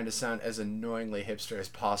 I'm trying to sound as annoyingly hipster as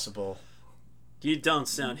possible. You don't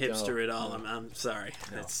sound hipster at all. I'm sorry.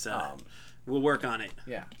 No. We'll work on it.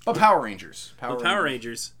 Yeah. But Power Rangers. Power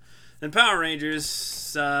Rangers. And Power Rangers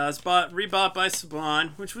rebought by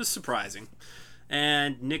Saban, which was surprising.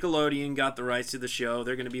 And Nickelodeon got the rights to the show.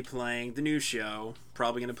 They're going to be playing the new show.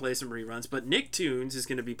 Probably going to play some reruns. But Nicktoons is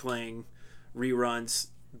going to be playing reruns.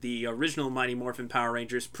 The original Mighty Morphin Power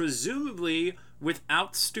Rangers, presumably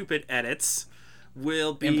without stupid edits,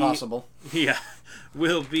 will be impossible. Yeah,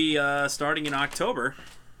 will be starting in October,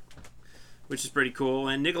 which is pretty cool.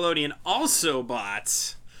 And Nickelodeon also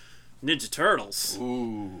bought Ninja Turtles.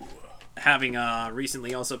 Ooh. Having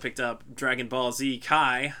recently also picked up Dragon Ball Z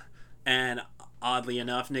Kai, and oddly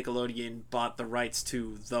enough, Nickelodeon bought the rights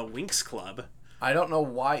to the Winx Club. I don't know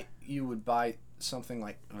why you would buy something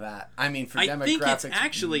like that. I mean, for demographics, think it's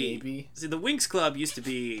actually, maybe. See, the Winx Club used to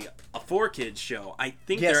be a 4Kids show. I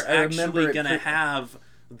think they're actually going to have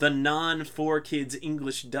the non-4Kids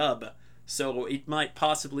English dub, so it might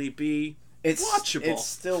possibly be watchable. It's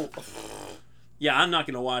still... Yeah, I'm not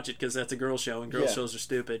going to watch it because that's a girl show, and girl shows are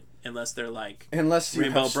stupid unless they're like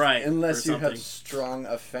Rainbow Bright. Unless you have strong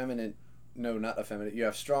effeminate... No, not effeminate. You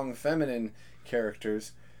have strong feminine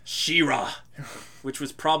characters. She-Ra, which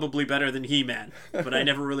was probably better than He-Man, but I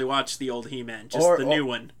never really watched the old He-Man, just the new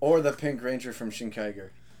one. Or the Pink Ranger from Shinkaiger.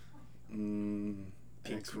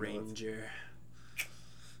 Pink Ranger.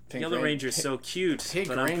 The other Ranger's so cute,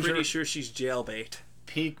 but I'm pretty sure she's jailbait.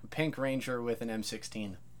 Pink Ranger with an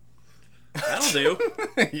M16. That'll do.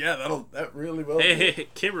 Yeah, that really will. Hey,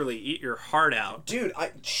 Kimberly, eat your heart out. Dude,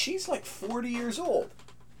 she's like 40 years old.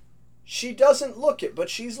 She doesn't look it, but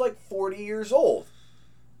she's like 40 years old.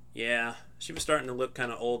 Yeah, she was starting to look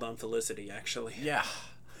kind of old on Felicity, actually. Yeah.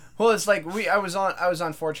 Well, it's like I was on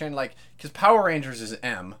 4chan, like, because Power Rangers is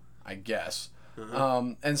M, I guess.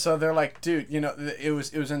 Uh-huh. And so they're like, dude, it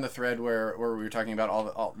was in the thread where we were talking about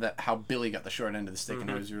all that, how Billy got the short end of the stick, and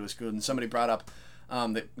it was really cool. And somebody brought up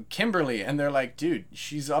Kimberly, and they're like, dude,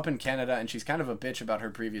 she's up in Canada and she's kind of a bitch about her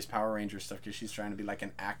previous Power Ranger stuff because she's trying to be like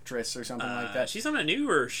an actress or something like that. She's on a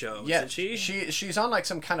newer show, isn't she? She's on like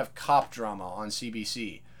some kind of cop drama on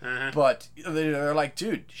CBC. Uh-huh. But they're like,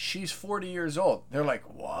 dude, she's 40 years old. They're like,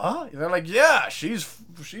 what? They're like, yeah, she's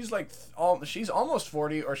almost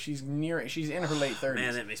 40, or she's in her late 30s.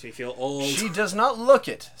 Man, that makes me feel old. She does not look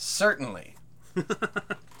it, certainly.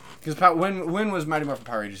 Because when was Mighty Morphin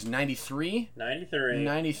Power Rangers? 93?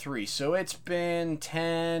 93. So it's been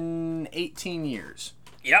 18 years.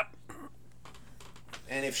 Yep.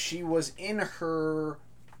 And if she was in her,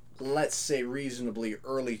 let's say, reasonably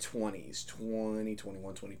early 20s, 20,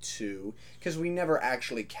 21, 22, because we never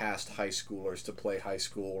actually cast high schoolers to play high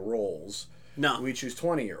school roles. No. We choose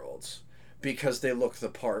 20-year-olds because they look the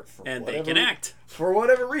part and they can act. For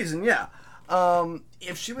whatever reason, yeah.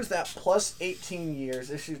 If she was that plus 18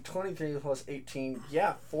 years, if she's 23 plus 18,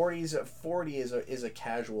 yeah, 40 is a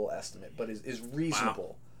casual estimate, but is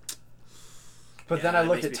reasonable. Wow. But then I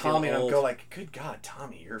look at Tommy and I go like, good God,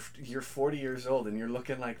 Tommy, you're 40 years old and you're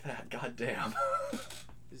looking like that. God damn.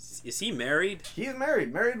 Is he married? He is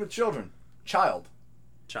married with children. Child.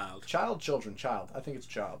 I think it's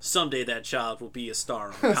child. Someday that child will be a star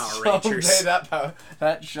on Power Rangers. Someday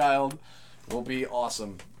that child will be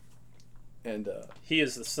awesome. And he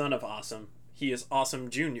is the son of Awesome. He is Awesome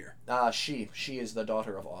Jr. She is the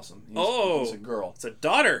daughter of Awesome. He's a girl. It's a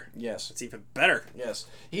daughter. Yes. It's even better. Yes.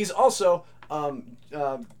 He's also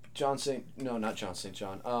John St. No, not John St.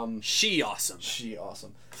 John. She Awesome.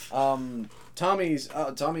 Tommy,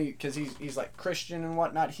 because he's like Christian and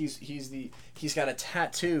whatnot. He's got a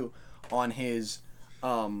tattoo on his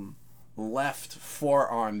left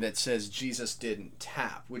forearm that says Jesus didn't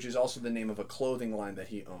tap, which is also the name of a clothing line that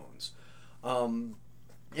he owns.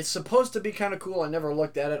 It's supposed to be kind of cool. I never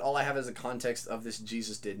looked at it. All I have is a context of this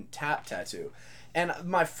Jesus didn't tap tattoo. And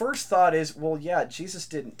my first thought is, well, yeah, Jesus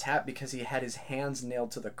didn't tap because he had his hands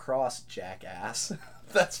nailed to the cross, jackass.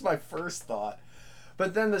 That's my first thought.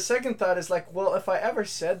 But then the second thought is like, well, if I ever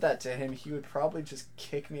said that to him, he would probably just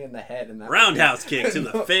kick me in the head. And that roundhouse kick to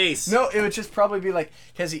the face. No, it would just probably be like,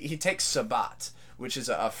 because he takes Sabat, which is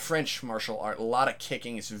a French martial art. A lot of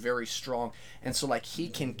kicking. It's very strong. And so, like, he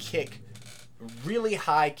can kick really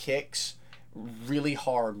high kicks really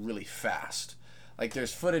hard, really fast. Like,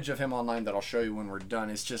 there's footage of him online that I'll show you when we're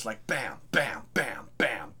done. It's just like bam, bam, bam,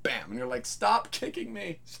 bam, bam. And you're like, stop kicking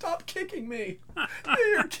me.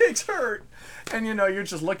 Your kicks hurt. And, you're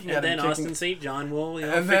just looking at him. And then Austin St. John will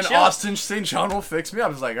Austin St. John will fix me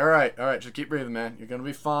up. It's like, all right, just keep breathing, man. You're going to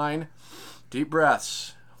be fine. Deep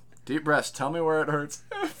breaths. Tell me where it hurts.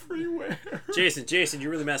 Everywhere. Jason,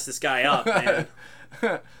 you really messed this guy up, man.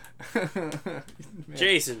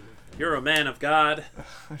 Jason, you're a man of God.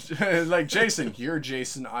 Like, Jason, you're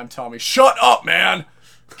Jason, I'm Tommy. Shut up, man!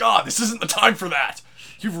 God, this isn't the time for that.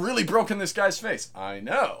 You've really broken this guy's face. I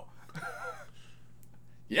know.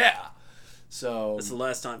 Yeah. So that's the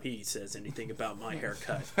last time he says anything about my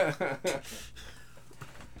haircut.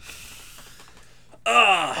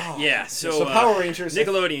 Yeah. So Power Rangers.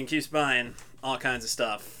 Nickelodeon keeps buying all kinds of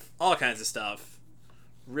stuff.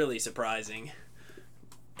 Really surprising.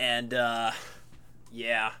 And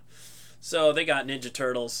yeah. So they got Ninja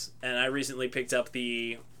Turtles, and I recently picked up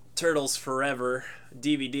the Turtles Forever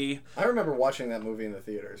DVD. I remember watching that movie in the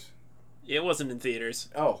theaters. It wasn't in theaters.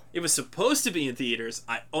 Oh. It was supposed to be in theaters.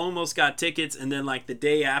 I almost got tickets, and then like the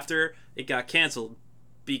day after, it got canceled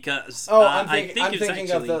because I'm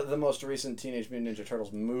thinking of the most recent Teenage Mutant Ninja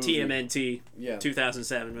Turtles movie. TMNT. Yeah.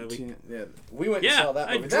 2007 movie. We went and saw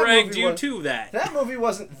that movie. I dragged you to that. That movie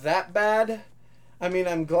wasn't that bad. I mean,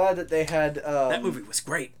 I'm glad that they had... that movie was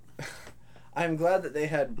great. I'm glad that they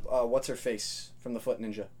had, what's-her-face from the Foot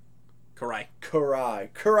Ninja? Karai.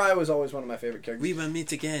 Karai was always one of my favorite characters. We will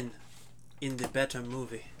meet again in the better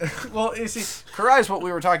movie. Well, you see, Karai's what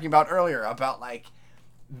we were talking about earlier, about, like,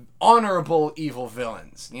 honorable evil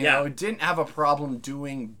villains. You know, didn't have a problem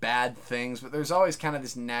doing bad things, but there's always kind of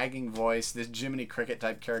this nagging voice, this Jiminy Cricket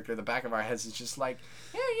type character in the back of our heads is just like,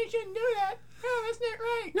 yeah, you shouldn't do that. Oh, that's not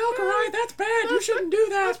right. No, Karai, that's bad. You shouldn't do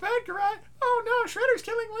that. That's bad, Karai. Oh, no, Shredder's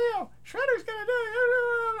killing Leo. Shredder's gonna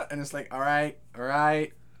do it. And it's like, all right,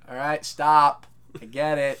 stop. I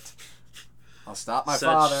get it. I'll stop my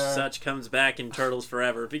father. Such comes back in Turtles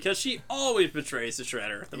Forever because she always betrays the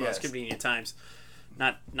Shredder at the most convenient times.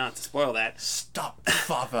 Not to spoil that. Stop,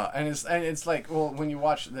 father. And it's like, well, when you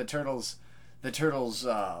watch the Turtles,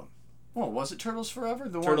 was it Turtles Forever?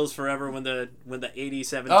 Turtles Forever when the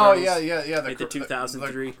 87 Turtles. Oh yeah. The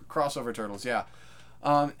 2003 the crossover Turtles. Yeah.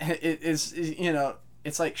 It is,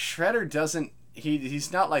 it's like Shredder doesn't.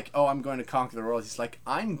 He's not like, oh, I'm going to conquer the world. He's like,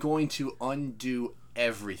 I'm going to undo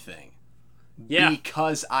everything. Yeah.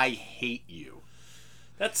 Because I hate you.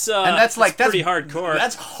 That's pretty hardcore.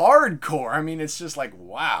 That's hardcore. I mean, it's just like,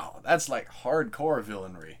 wow, that's like hardcore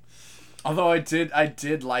villainry. Although I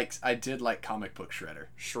did like Comic Book Shredder.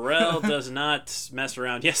 Shrell does not mess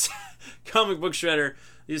around. Yes, Comic Book Shredder.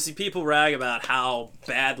 You see, people rag about how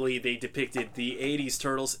badly they depicted the 80s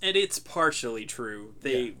Turtles, and it's partially true.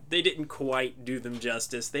 They didn't quite do them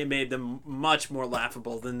justice. They made them much more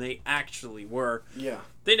laughable than they actually were. Yeah.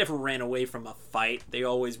 They never ran away from a fight. They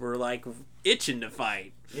always were, like, itching to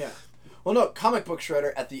fight. Yeah. Well, no, Comic Book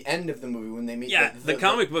Shredder at the end of the movie when they meet the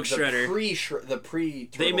Comic Book Shredder, the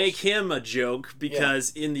pre-Turtles. They make him a joke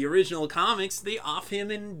because in the original comics they off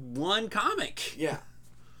him in one comic. Yeah.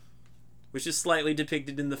 Which is slightly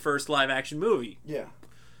depicted in the first live action movie. Yeah.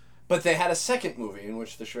 But they had a second movie in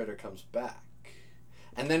which the Shredder comes back.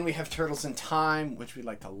 And then we have Turtles in Time, which we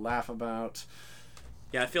like to laugh about.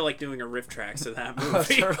 Yeah, I feel like doing a riff tracks of that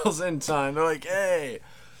movie. Turtles in Time. They're like, hey.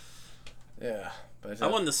 Yeah. But I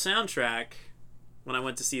won the soundtrack when I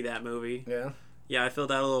went to see that movie. Yeah? Yeah, I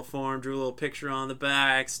filled out a little form, drew a little picture on the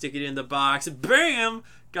back, stick it in the box, and bam!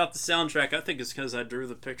 Got the soundtrack. I think it's because I drew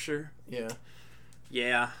the picture. Yeah.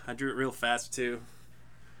 Yeah, I drew it real fast, too.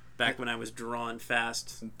 Back when I was drawing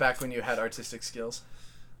fast. Back when you had artistic skills?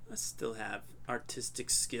 I still have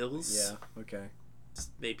artistic skills. Yeah, okay.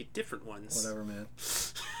 Just maybe different ones. Whatever, man.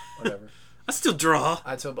 Whatever. I still draw.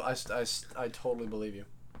 I totally believe you.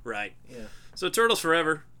 Right. Yeah. So Turtles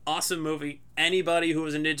Forever, awesome movie. Anybody who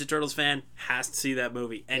was a Ninja Turtles fan has to see that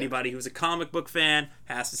movie. Anybody who's a comic book fan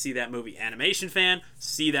has to see that movie. Animation fan,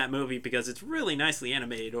 see that movie because it's really nicely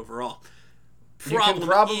animated overall. You can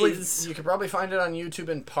probably find it on YouTube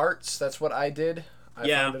in parts. That's what I did. I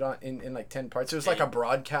found it in like 10 parts. It was like a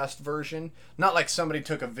broadcast version. Not like somebody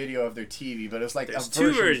took a video of their TV, but it was like there's a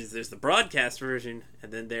version. Two versions. There's the broadcast version,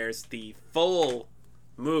 and then there's the full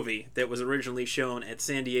movie that was originally shown at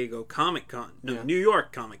San Diego Comic-Con. No, New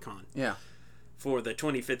York Comic-Con. Yeah. For the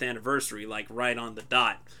 25th anniversary, like right on the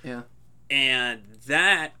dot. Yeah. And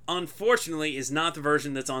that, unfortunately, is not the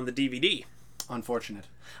version that's on the DVD. Unfortunate.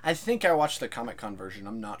 I think I watched the Comic-Con version.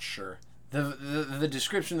 I'm not sure. The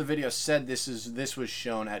description of the video said this was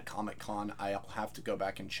shown at Comic-Con. I'll have to go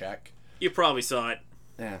back and check. You probably saw it.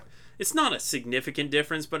 Yeah. It's not a significant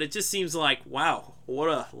difference, but it just seems like, wow, what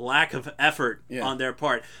a lack of effort on their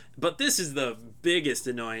part. But this is the biggest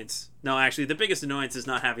annoyance. No, actually, the biggest annoyance is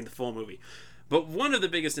not having the full movie. But one of the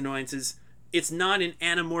biggest annoyances, it's not in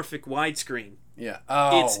anamorphic widescreen. Yeah.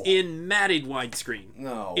 Oh. It's in matted widescreen.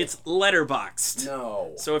 No. It's letterboxed.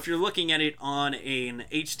 No. So if you're looking at it on an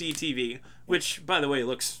HD TV, which, by the way,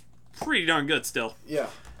 looks pretty darn good still. Yeah.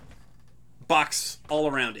 Box all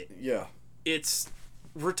around it. Yeah. It's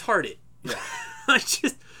retarded. Yeah. I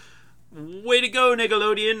just... Way to go,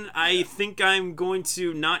 Nickelodeon. I think I'm going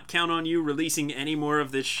to not count on you releasing any more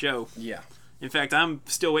of this show. Yeah. In fact, I'm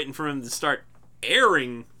still waiting for him to start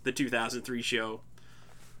airing the 2003 show.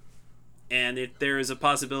 And there is a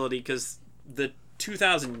possibility, because the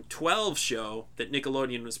 2012 show that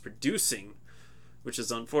Nickelodeon was producing, which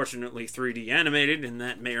is unfortunately 3D animated, and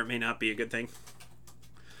that may or may not be a good thing,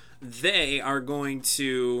 they are going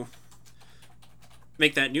to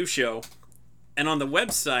make that new show. And on the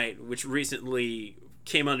website, which recently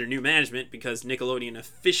came under new management because Nickelodeon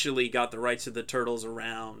officially got the rights to the Turtles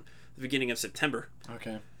around the beginning of September.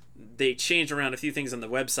 Okay. They changed around a few things on the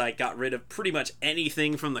website, got rid of pretty much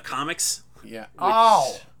anything from the comics. Yeah.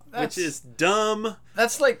 Which is dumb.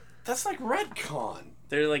 That's like retcon.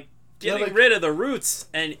 They're like getting rid of the roots,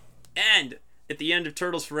 and at the end of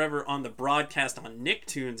Turtles Forever on the broadcast on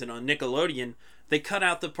Nicktoons and on Nickelodeon, they cut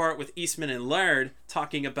out the part with Eastman and Laird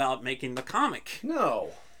talking about making the comic. No.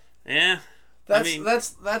 Yeah. That's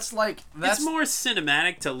it's more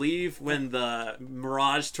cinematic to leave when the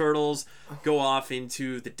Mirage Turtles go off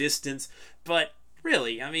into the distance, but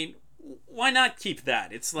really, I mean, why not keep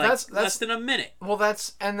that? It's like less than a minute. Well,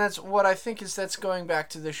 that's what I think is that's going back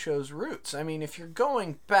to the show's roots. I mean, if you're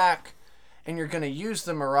going back and you're going to use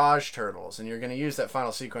the Mirage Turtles and you're going to use that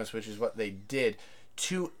final sequence, which is what they did,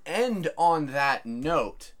 to end on that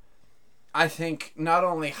note, I think not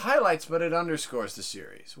only highlights, but it underscores the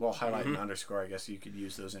series. Well, highlight and underscore, I guess you could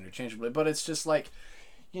use those interchangeably. But it's just like,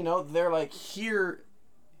 they're like, here's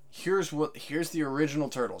the original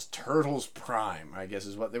Turtles. Turtles Prime, I guess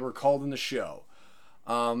is what they were called in the show.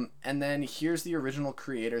 And then here's the original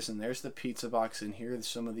creators, and there's the pizza box, and here's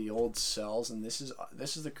some of the old cells, and this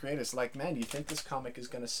is the creators. Like, man, do you think this comic is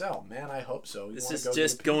going to sell? Man, I hope so. This is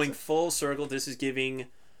just going full circle. This is giving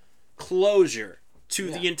closure to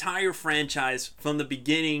the entire franchise from the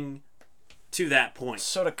beginning to that point.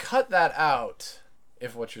 So to cut that out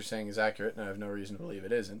if what you're saying is accurate, and I have no reason to believe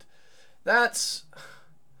it isn't, that's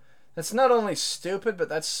not only stupid, but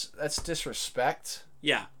that's disrespect.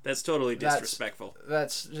 Yeah, that's totally disrespectful.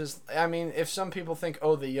 That's just, I mean, if some people think,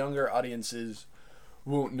 oh, the younger audiences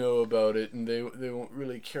won't know about it and they won't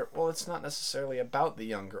really care. Well, it's not necessarily about the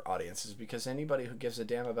younger audiences, because anybody who gives a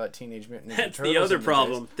damn about Teenage Mutant Ninja Turtles... That's the other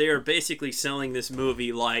problem. They are basically selling this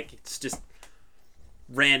movie like it's just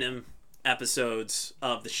random episodes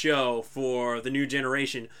of the show for the new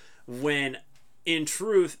generation, when in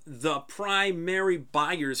truth the primary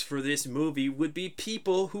buyers for this movie would be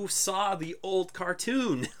people who saw the old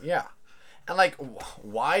cartoon. Yeah. And like,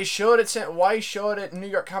 why show it at New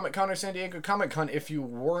York Comic Con or San Diego Comic Con if you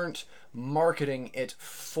weren't marketing it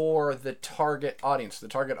for the target audience? The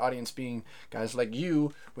target audience being guys like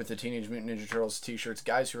you with the Teenage Mutant Ninja Turtles t-shirts,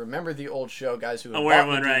 guys who remember the old show, guys who... I'm wearing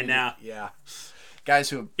one right now. Yeah. Guys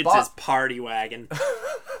who... It says Party Wagon.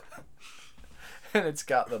 And it's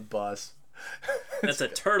got the bus. That's a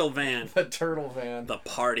turtle van. The turtle van. The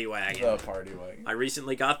Party Wagon. The Party Wagon. I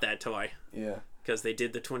recently got that toy. Yeah. Because they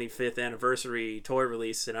did the 25th anniversary toy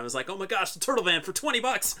release, and I was like, oh my gosh, the turtle van for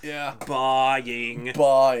 $20. Yeah. Buying.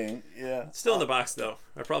 Yeah. Still in the box, though.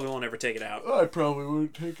 I probably won't ever take it out. I probably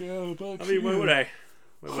wouldn't take it out of the box. I mean, why would I?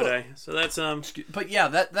 Why would I? So that's, But yeah,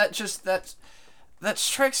 that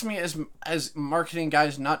strikes me as marketing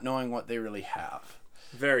guys not knowing what they really have.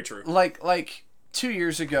 Very true. Like 2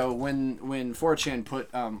 years ago when 4chan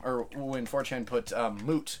put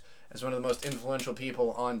Moot as one of the most influential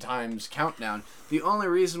people on Time's countdown, the only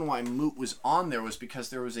reason why Moot was on there was because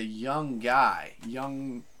there was a young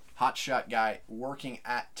hotshot guy working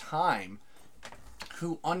at Time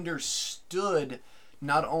who understood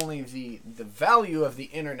not only the value of the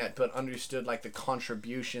internet, but understood like the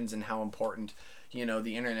contributions and how important, you know,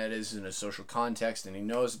 the internet is in a social context, and he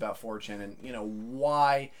knows about 4chan and, you know,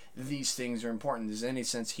 why these things are important. In any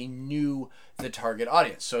sense, he knew the target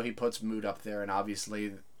audience. So he puts Moot up there, and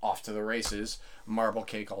obviously off to the races. Marble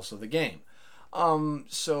Cake, also the game.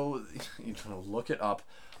 So you know, look it up.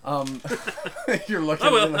 You're looking.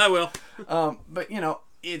 I will. But you know,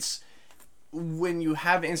 it's when you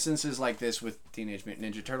have instances like this with Teenage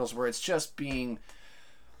Mutant Ninja Turtles, where it's just being,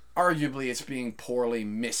 arguably, it's being poorly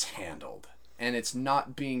mishandled, and it's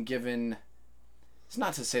not being given. It's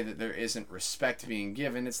not to say that there isn't respect being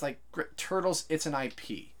given. It's like Turtles. It's an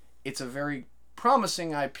IP. It's a very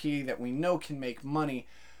promising IP that we know can make money,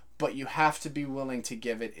 but you have to be willing to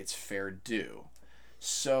give it its fair due.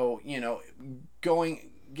 So, you know,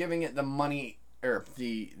 giving it the money, or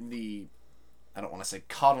the I don't want to say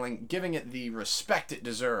coddling, giving it the respect it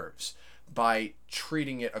deserves by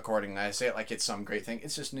treating it accordingly. I say it like it's some great thing.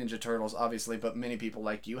 It's just Ninja Turtles, obviously, but many people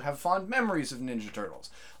like you have fond memories of Ninja Turtles.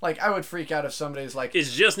 Like, I would freak out if somebody's like...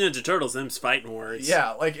 It's just Ninja Turtles, them's fighting words.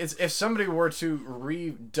 Yeah, like, if somebody were to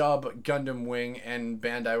redub Gundam Wing and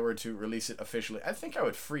Bandai were to release it officially, I think I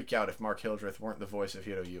would freak out if Mark Hildreth weren't the voice of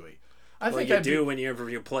Hiro Yui. I think you do whenever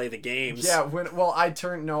you play the games. Yeah, I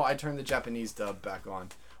turned the Japanese dub back on,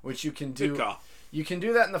 which you can do. Good call. You can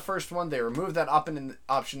do that in the first one. They removed that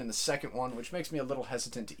option in the second one, which makes me a little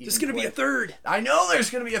hesitant to even There's going to be a third. I know there's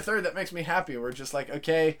going to be a third. That makes me happy. We're just like,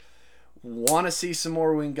 okay, want to see some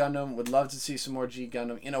more Wing Gundam. Would love to see some more G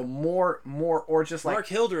Gundam. You know, more, or just like... Mark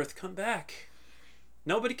Hildreth, come back.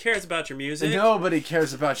 Nobody cares about your music. Nobody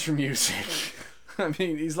cares about your music. I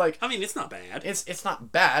mean, he's like... I mean, it's not bad. It's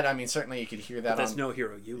not bad. I mean, certainly you could hear that. But that's no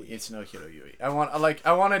Hiro Yui. It's no Hiro Yui. I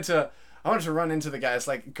wanted to run into the guys,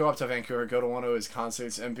 like, go up to Vancouver, go to one of his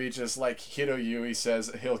concerts, and be just like, Hiro Yui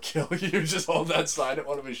says he'll kill you. Just hold that sign at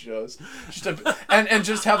one of his shows. And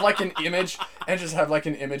just have like an image,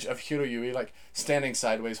 of Hiro Yui, like, standing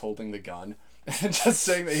sideways holding the gun. And just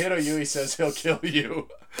saying that Hiro Yui says he'll kill you.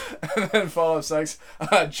 And then follow-up sex,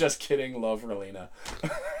 just kidding, love Relina.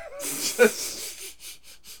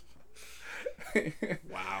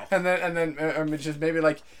 Wow. And then just maybe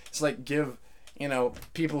like, it's like give, you know,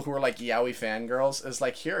 people who are like yaoi fangirls is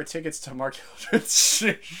like, here are tickets to Mark Hildreth's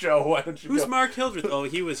show. Why don't you Who's go? Mark Hildreth? Oh,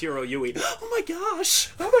 he was Hiro Yui. Oh my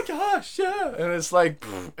gosh, yeah. And it's like,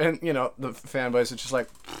 and you know, the fanboys are just like,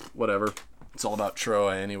 whatever. It's all about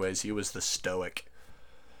Troa anyways. He was the stoic.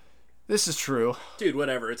 This is true. Dude,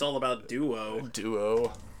 whatever. It's all about Duo.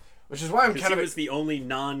 Which is why I'm kind of... he was the only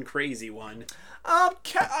non-crazy one.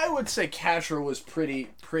 I would say Catra was pretty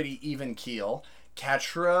even keel.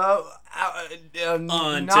 Catra,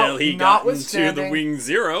 until he got into the Wing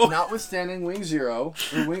Zero. Notwithstanding Wing Zero,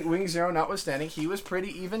 Wing Zero notwithstanding, he was pretty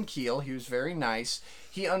even keel. He was very nice.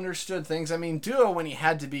 He understood things. I mean, Duo, when he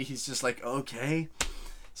had to be, he's just like, okay,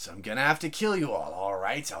 so I'm gonna have to kill you all. All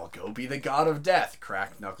right, I'll go be the god of death.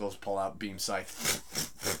 Crack knuckles, pull out beam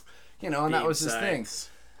scythe. and that was his thing.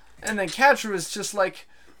 And then Catra was just like,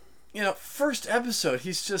 first episode,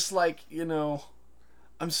 he's just like,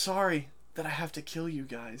 I'm sorry that I have to kill you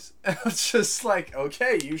guys. And it's just like,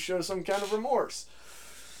 okay, you show some kind of remorse.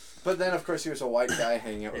 But then, of course, he was a white guy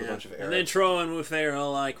hanging out with a bunch of Arabs. And then Tro and Wuther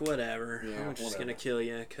are like, whatever. I'm just going to kill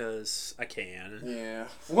you because I can. Yeah.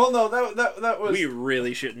 Well, no, that was... We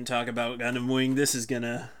really shouldn't talk about Gundam Wing. This is going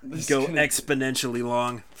to go exponentially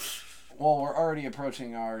long. Well, we're already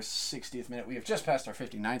approaching our 60th minute. We have just passed our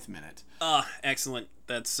 59th minute. Excellent.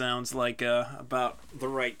 That sounds like about the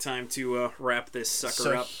right time to wrap this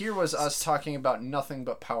sucker up. So here was us talking about nothing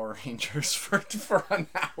but Power Rangers for an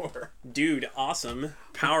hour. Dude, awesome.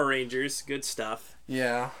 Power Rangers, good stuff.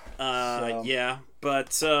 Yeah. Yeah,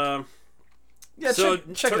 but... yeah, so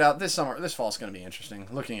check it out. This fall is going to be interesting,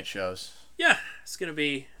 looking at shows. Yeah, it's gonna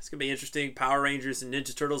be interesting. Power Rangers and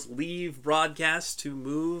Ninja Turtles leave broadcast to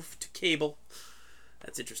move to cable.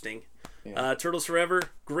 That's interesting. Yeah. Turtles Forever,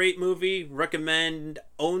 great movie. Recommend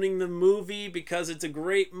owning the movie because it's a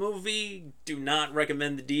great movie. Do not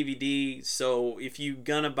recommend the DVD. So if you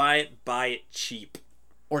gonna buy it cheap.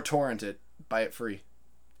 Or torrent it. Buy it free.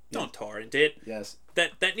 Don't torrent it. Yes.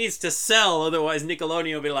 That needs to sell. Otherwise,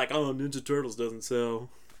 Nickelodeon will be like, "Oh, Ninja Turtles doesn't sell."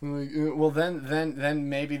 Well, then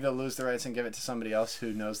maybe they'll lose the rights and give it to somebody else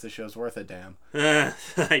who knows the show's worth a damn.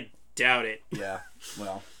 I doubt it. Yeah,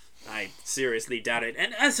 well. I seriously doubt it.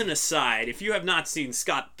 And as an aside, if you have not seen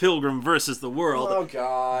Scott Pilgrim vs. the World... Oh,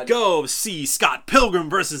 God. Go see Scott Pilgrim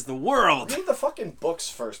vs. the World! Read the fucking books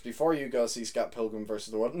first before you go see Scott Pilgrim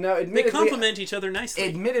vs. the World. Now, they complement each other nicely.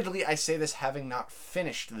 Admittedly, I say this having not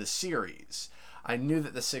finished the series. I knew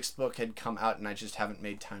that the 6th book had come out, and I just haven't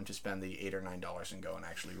made time to spend the $8 or $9 and go and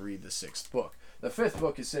actually read the 6th book. The 5th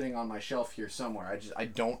book is sitting on my shelf here somewhere. I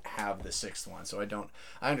don't have the 6th one, so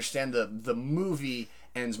I understand the movie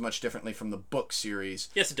ends much differently from the book series.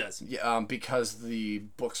 Yes, it does. Yeah, because the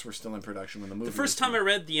books were still in production when the movie. The first time I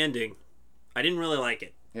read the ending, I didn't really like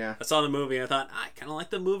it. Yeah. I saw the movie and I thought I kind of like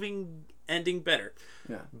the movie ending better.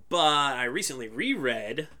 Yeah. But I recently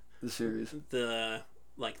reread the series, the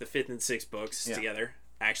 5th and 6th books together,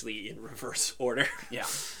 actually in reverse order. Yeah.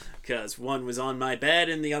 Because one was on my bed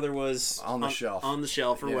and the other was on the shelf. On the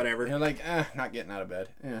shelf or whatever. You're like, not getting out of bed.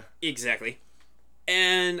 Yeah. Exactly.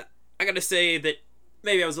 And I gotta say that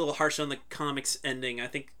maybe I was a little harsh on the comics ending. I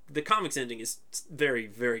think the comics ending is very,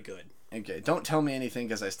 very good. Okay, don't tell me anything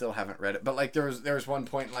because I still haven't read it. But like, there was one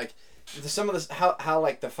point like some of this how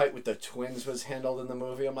like the fight with the twins was handled in the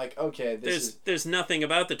movie. I'm like, okay, there's nothing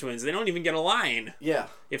about the twins. They don't even get a line. Yeah.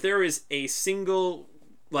 If there is a single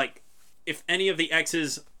if any of the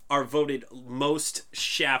X's are voted most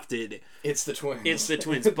shafted, it's the twins. It's the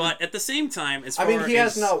twins. But at the same time, he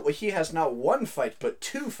has not one fight, but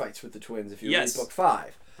 2 fights with the twins. If you read book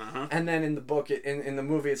 5, and then in the book, in the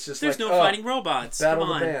movie, it's just there's no fighting robots. Battle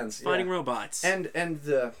Come of the on. Bands, fighting robots, and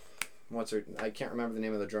the what's her? I can't remember the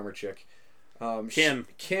name of the drummer chick.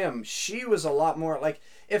 Kim. She was a lot more like.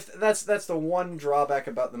 If that's the one drawback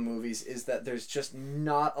about the movies is that there's just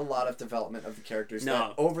not a lot of development of the characters. No,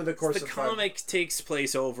 that over the course of the comic takes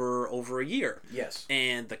place over a year. Yes,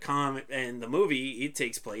 and the movie it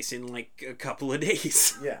takes place in like a couple of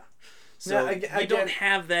days. Yeah, so you don't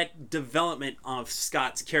have that development of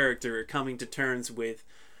Scott's character coming to terms with.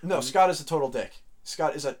 No, Scott is a total dick.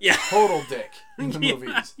 Scott is a total dick in the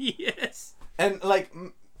movies. Yes, and like.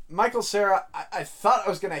 Michael Cera, I thought I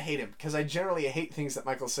was going to hate him because I generally hate things that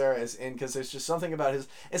Michael Cera is in because there's just something about his...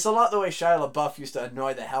 It's a lot the way Shia LaBeouf used to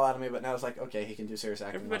annoy the hell out of me, but now it's like, okay, he can do serious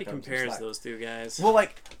acting. Everybody compares those two guys. Well,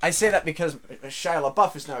 like, I say that because Shia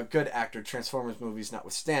LaBeouf is now a good actor, Transformers movies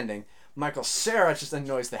notwithstanding. Michael Cera just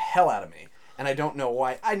annoys the hell out of me. And I don't know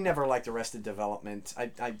why. I never liked Arrested Development.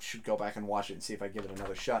 I should go back and watch it and see if I give it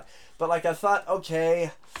another shot. But, like, I thought,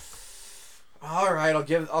 okay... All right,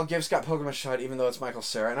 I'll give Scott Pilgrim a shot, even though it's Michael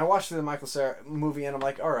Cera. And I watched the Michael Cera movie, and I'm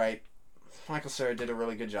like, all right, Michael Cera did a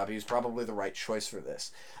really good job. He was probably the right choice for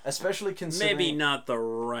this, especially considering maybe not the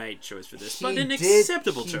right choice for this, but an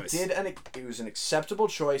acceptable choice. It was an acceptable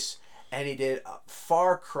choice, and he did a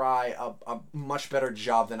far cry a much better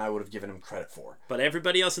job than I would have given him credit for. But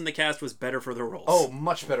everybody else in the cast was better for their roles. Oh,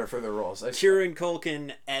 much better for their roles. Kieran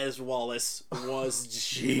Culkin as Wallace was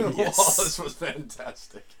genius. Wallace was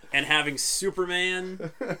fantastic. And having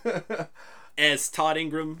Superman as Todd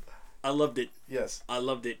Ingram, I loved it. Yes, I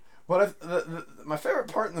loved it. My favorite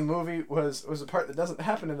part in the movie was a part that doesn't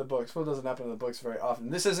happen in the books. Well, it doesn't happen in the books very often.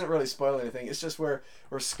 This isn't really spoiling anything. It's just where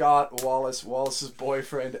Scott, Wallace's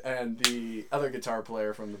boyfriend, and the other guitar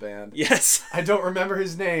player from the band. Yes. I don't remember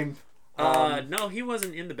his name. No, he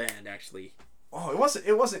wasn't in the band actually. Oh, it wasn't.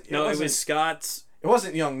 No, it was Scott's. It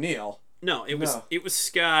wasn't young Neil. No, it was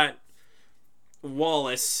Scott.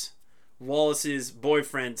 Wallace's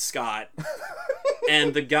boyfriend Scott,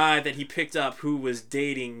 and the guy that he picked up who was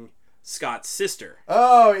dating Scott's sister.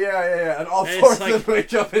 Oh, yeah. And all four of them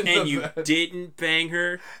wake up in the bed. And you didn't bang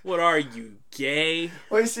her? What are you, gay?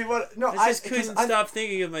 Well, you see what? No, I just couldn't stop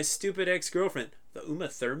thinking of my stupid ex-girlfriend. The Uma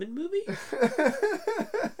Thurman movie?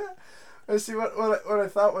 I see what I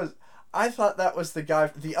thought was... I thought that was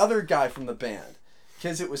the other guy from the band.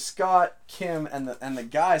 Because it was Scott, Kim, and the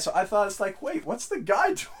guy. So I thought, it's like, wait, what's the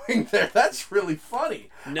guy doing there? That's really funny.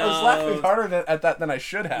 No. I was laughing harder at that than I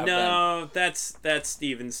should have. No, that's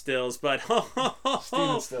Stephen Stills. But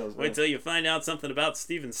Stephen Stills. Wait till you find out something about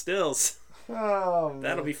Stephen Stills. Oh, man.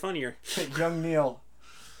 That'll be funnier. Young Neil.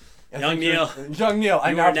 Young Neil. You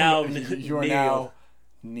are now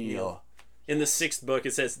Neil. In the 6th book,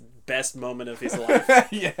 it says best moment of his life.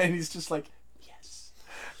 Yeah, and he's just like, yes.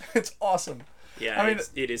 It's awesome. Yeah, I mean,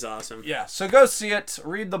 it is awesome. Yeah, so go see it.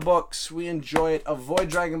 Read the books. We enjoy it. Avoid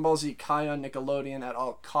Dragon Ball Z Kai on Nickelodeon at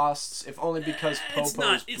all costs, if only because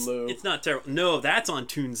Popo's blue. It's not terrible. No, that's on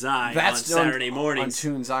Toonzai on Saturday mornings.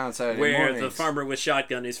 On Toonzai on Saturday mornings. Where the farmer with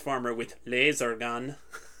shotgun is farmer with laser gun.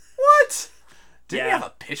 What? Did he have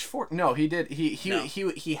a pitchfork? No, he did.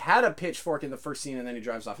 He had a pitchfork in the first scene, and then he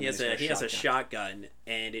drives off. He has a shotgun,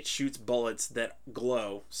 and it shoots bullets that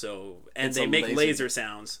glow. And they make laser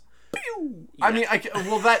sounds. Pew! Yeah. I mean,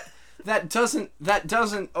 that doesn't.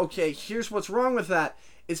 Okay, here's what's wrong with that.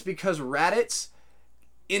 It's because Raditz,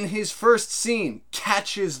 in his first scene,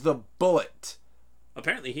 catches the bullet.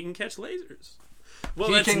 Apparently, he can catch lasers.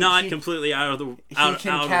 Well, that's not completely out there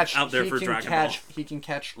for Dragon Ball. He can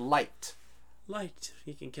catch light.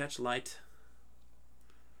 He can catch light.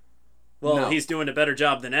 Well, no. He's doing a better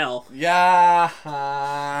job than L. Yeah.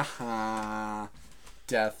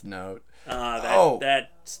 Death Note.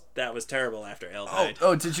 That was terrible after L died.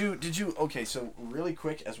 Did you? Okay, so really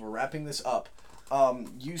quick, as we're wrapping this up,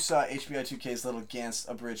 you saw HBO 2K's little Gantz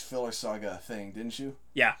abridged filler saga thing, didn't you?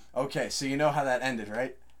 Yeah. Okay, so you know how that ended,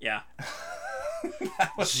 right? Yeah.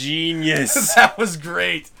 Genius. That was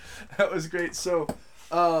great. So,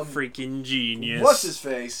 freaking genius. What's his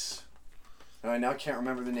face? I now can't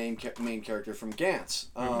remember the main character from Gantz.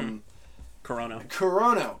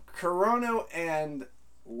 Kurono and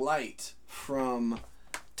Light from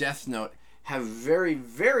Death Note have very,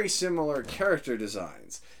 very similar character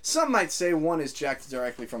designs. Some might say one is jacked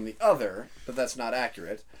directly from the other, but that's not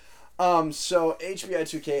accurate. So HBI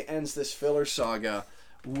 2K ends this filler saga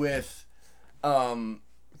with Kurono,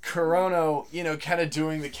 kind of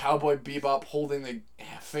doing the Cowboy Bebop, holding the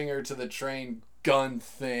finger to the train gun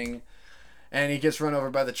thing, and he gets run over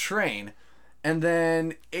by the train. And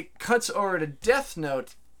then it cuts over to Death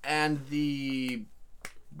Note and the...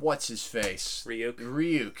 What's his face?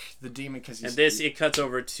 Ryuk, the demon, because he's... And it cuts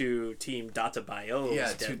over to Team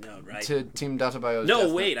Databayo's Death Note, right? To Team Databayo's Death Note.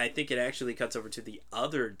 No, wait, I think it actually cuts over to the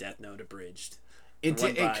other Death Note abridged. It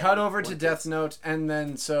cut over to Death Note, and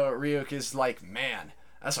then so Ryuk is like, man,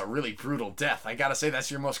 that's a really brutal death. I gotta say, that's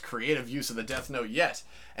your most creative use of the Death Note yet.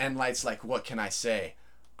 And Light's like, what can I say?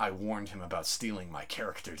 I warned him about stealing my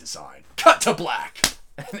character design. Cut to black!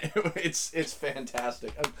 And it's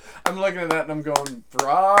fantastic. I'm looking at that and I'm going,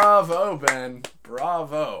 bravo, Ben.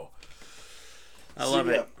 Bravo. I love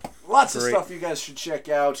it. Lots of stuff you guys should check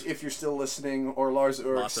out if you're still listening, or Lars,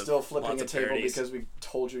 or still flipping a table parodies. Because we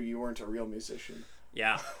told you weren't a real musician.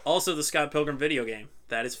 Yeah. Also, the Scott Pilgrim video game.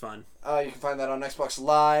 That is fun. You can find that on Xbox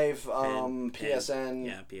Live,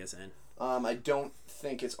 PSN. PSN. I don't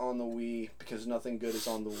think it's on the Wii because nothing good is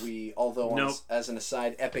on the Wii. Although, as an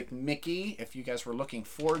aside, Epic Mickey, if you guys were looking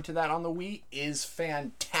forward to that on the Wii, is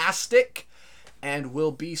fantastic and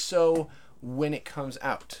will be so when it comes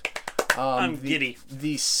out. I'm giddy.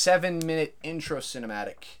 The 7-minute intro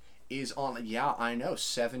cinematic is on. Yeah, I know,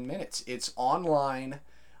 7 minutes. It's online.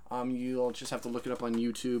 You'll just have to look it up on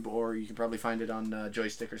YouTube, or you can probably find it on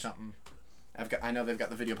Joystick or something. I know they've got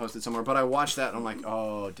the video posted somewhere, but I watched that and I'm like,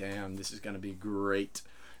 oh damn, this is gonna be great.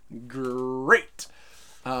 Great,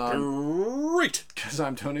 because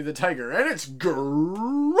I'm Tony the Tiger and it's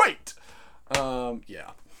great.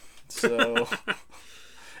 Yeah, so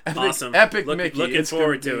awesome. Epic Mickey. Looking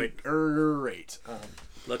forward to it. Great.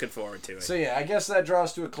 Looking forward to it. So yeah, I guess that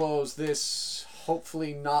draws to a close this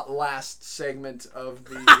hopefully not last segment of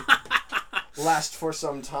the last for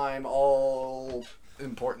some time all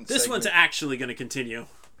important this segment. One's actually going to continue.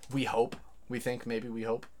 We hope. We think, maybe we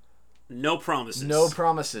hope. No promises. No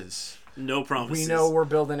promises. No promises. We know we're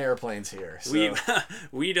building airplanes here. So.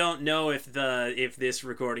 We don't know if this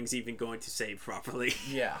recording's even going to save properly.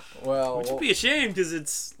 Yeah, well, which would be a shame because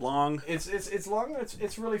it's long. It's long.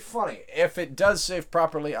 It's really funny. If it does save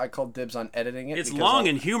properly, I call dibs on editing it. It's long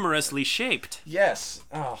and humorously shaped. Yes.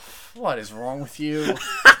 Oh, what is wrong with you?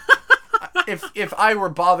 If I were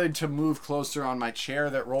bothered to move closer on my chair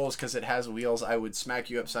that rolls because it has wheels, I would smack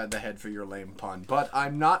you upside the head for your lame pun. But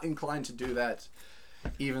I'm not inclined to do that.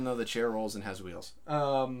 Even though the chair rolls and has wheels.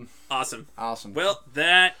 Awesome. Well,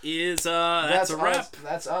 that's a wrap.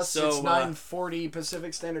 That's us. So, it's 9:40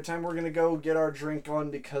 Pacific Standard Time. We're going to go get our drink on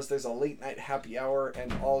because there's a late night happy hour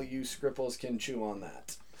and all you scripples can chew on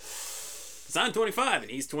that. Because I'm 25 and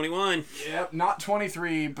he's 21. Yep, not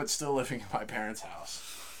 23, but still living in my parents' house.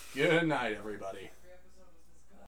 Good night, everybody.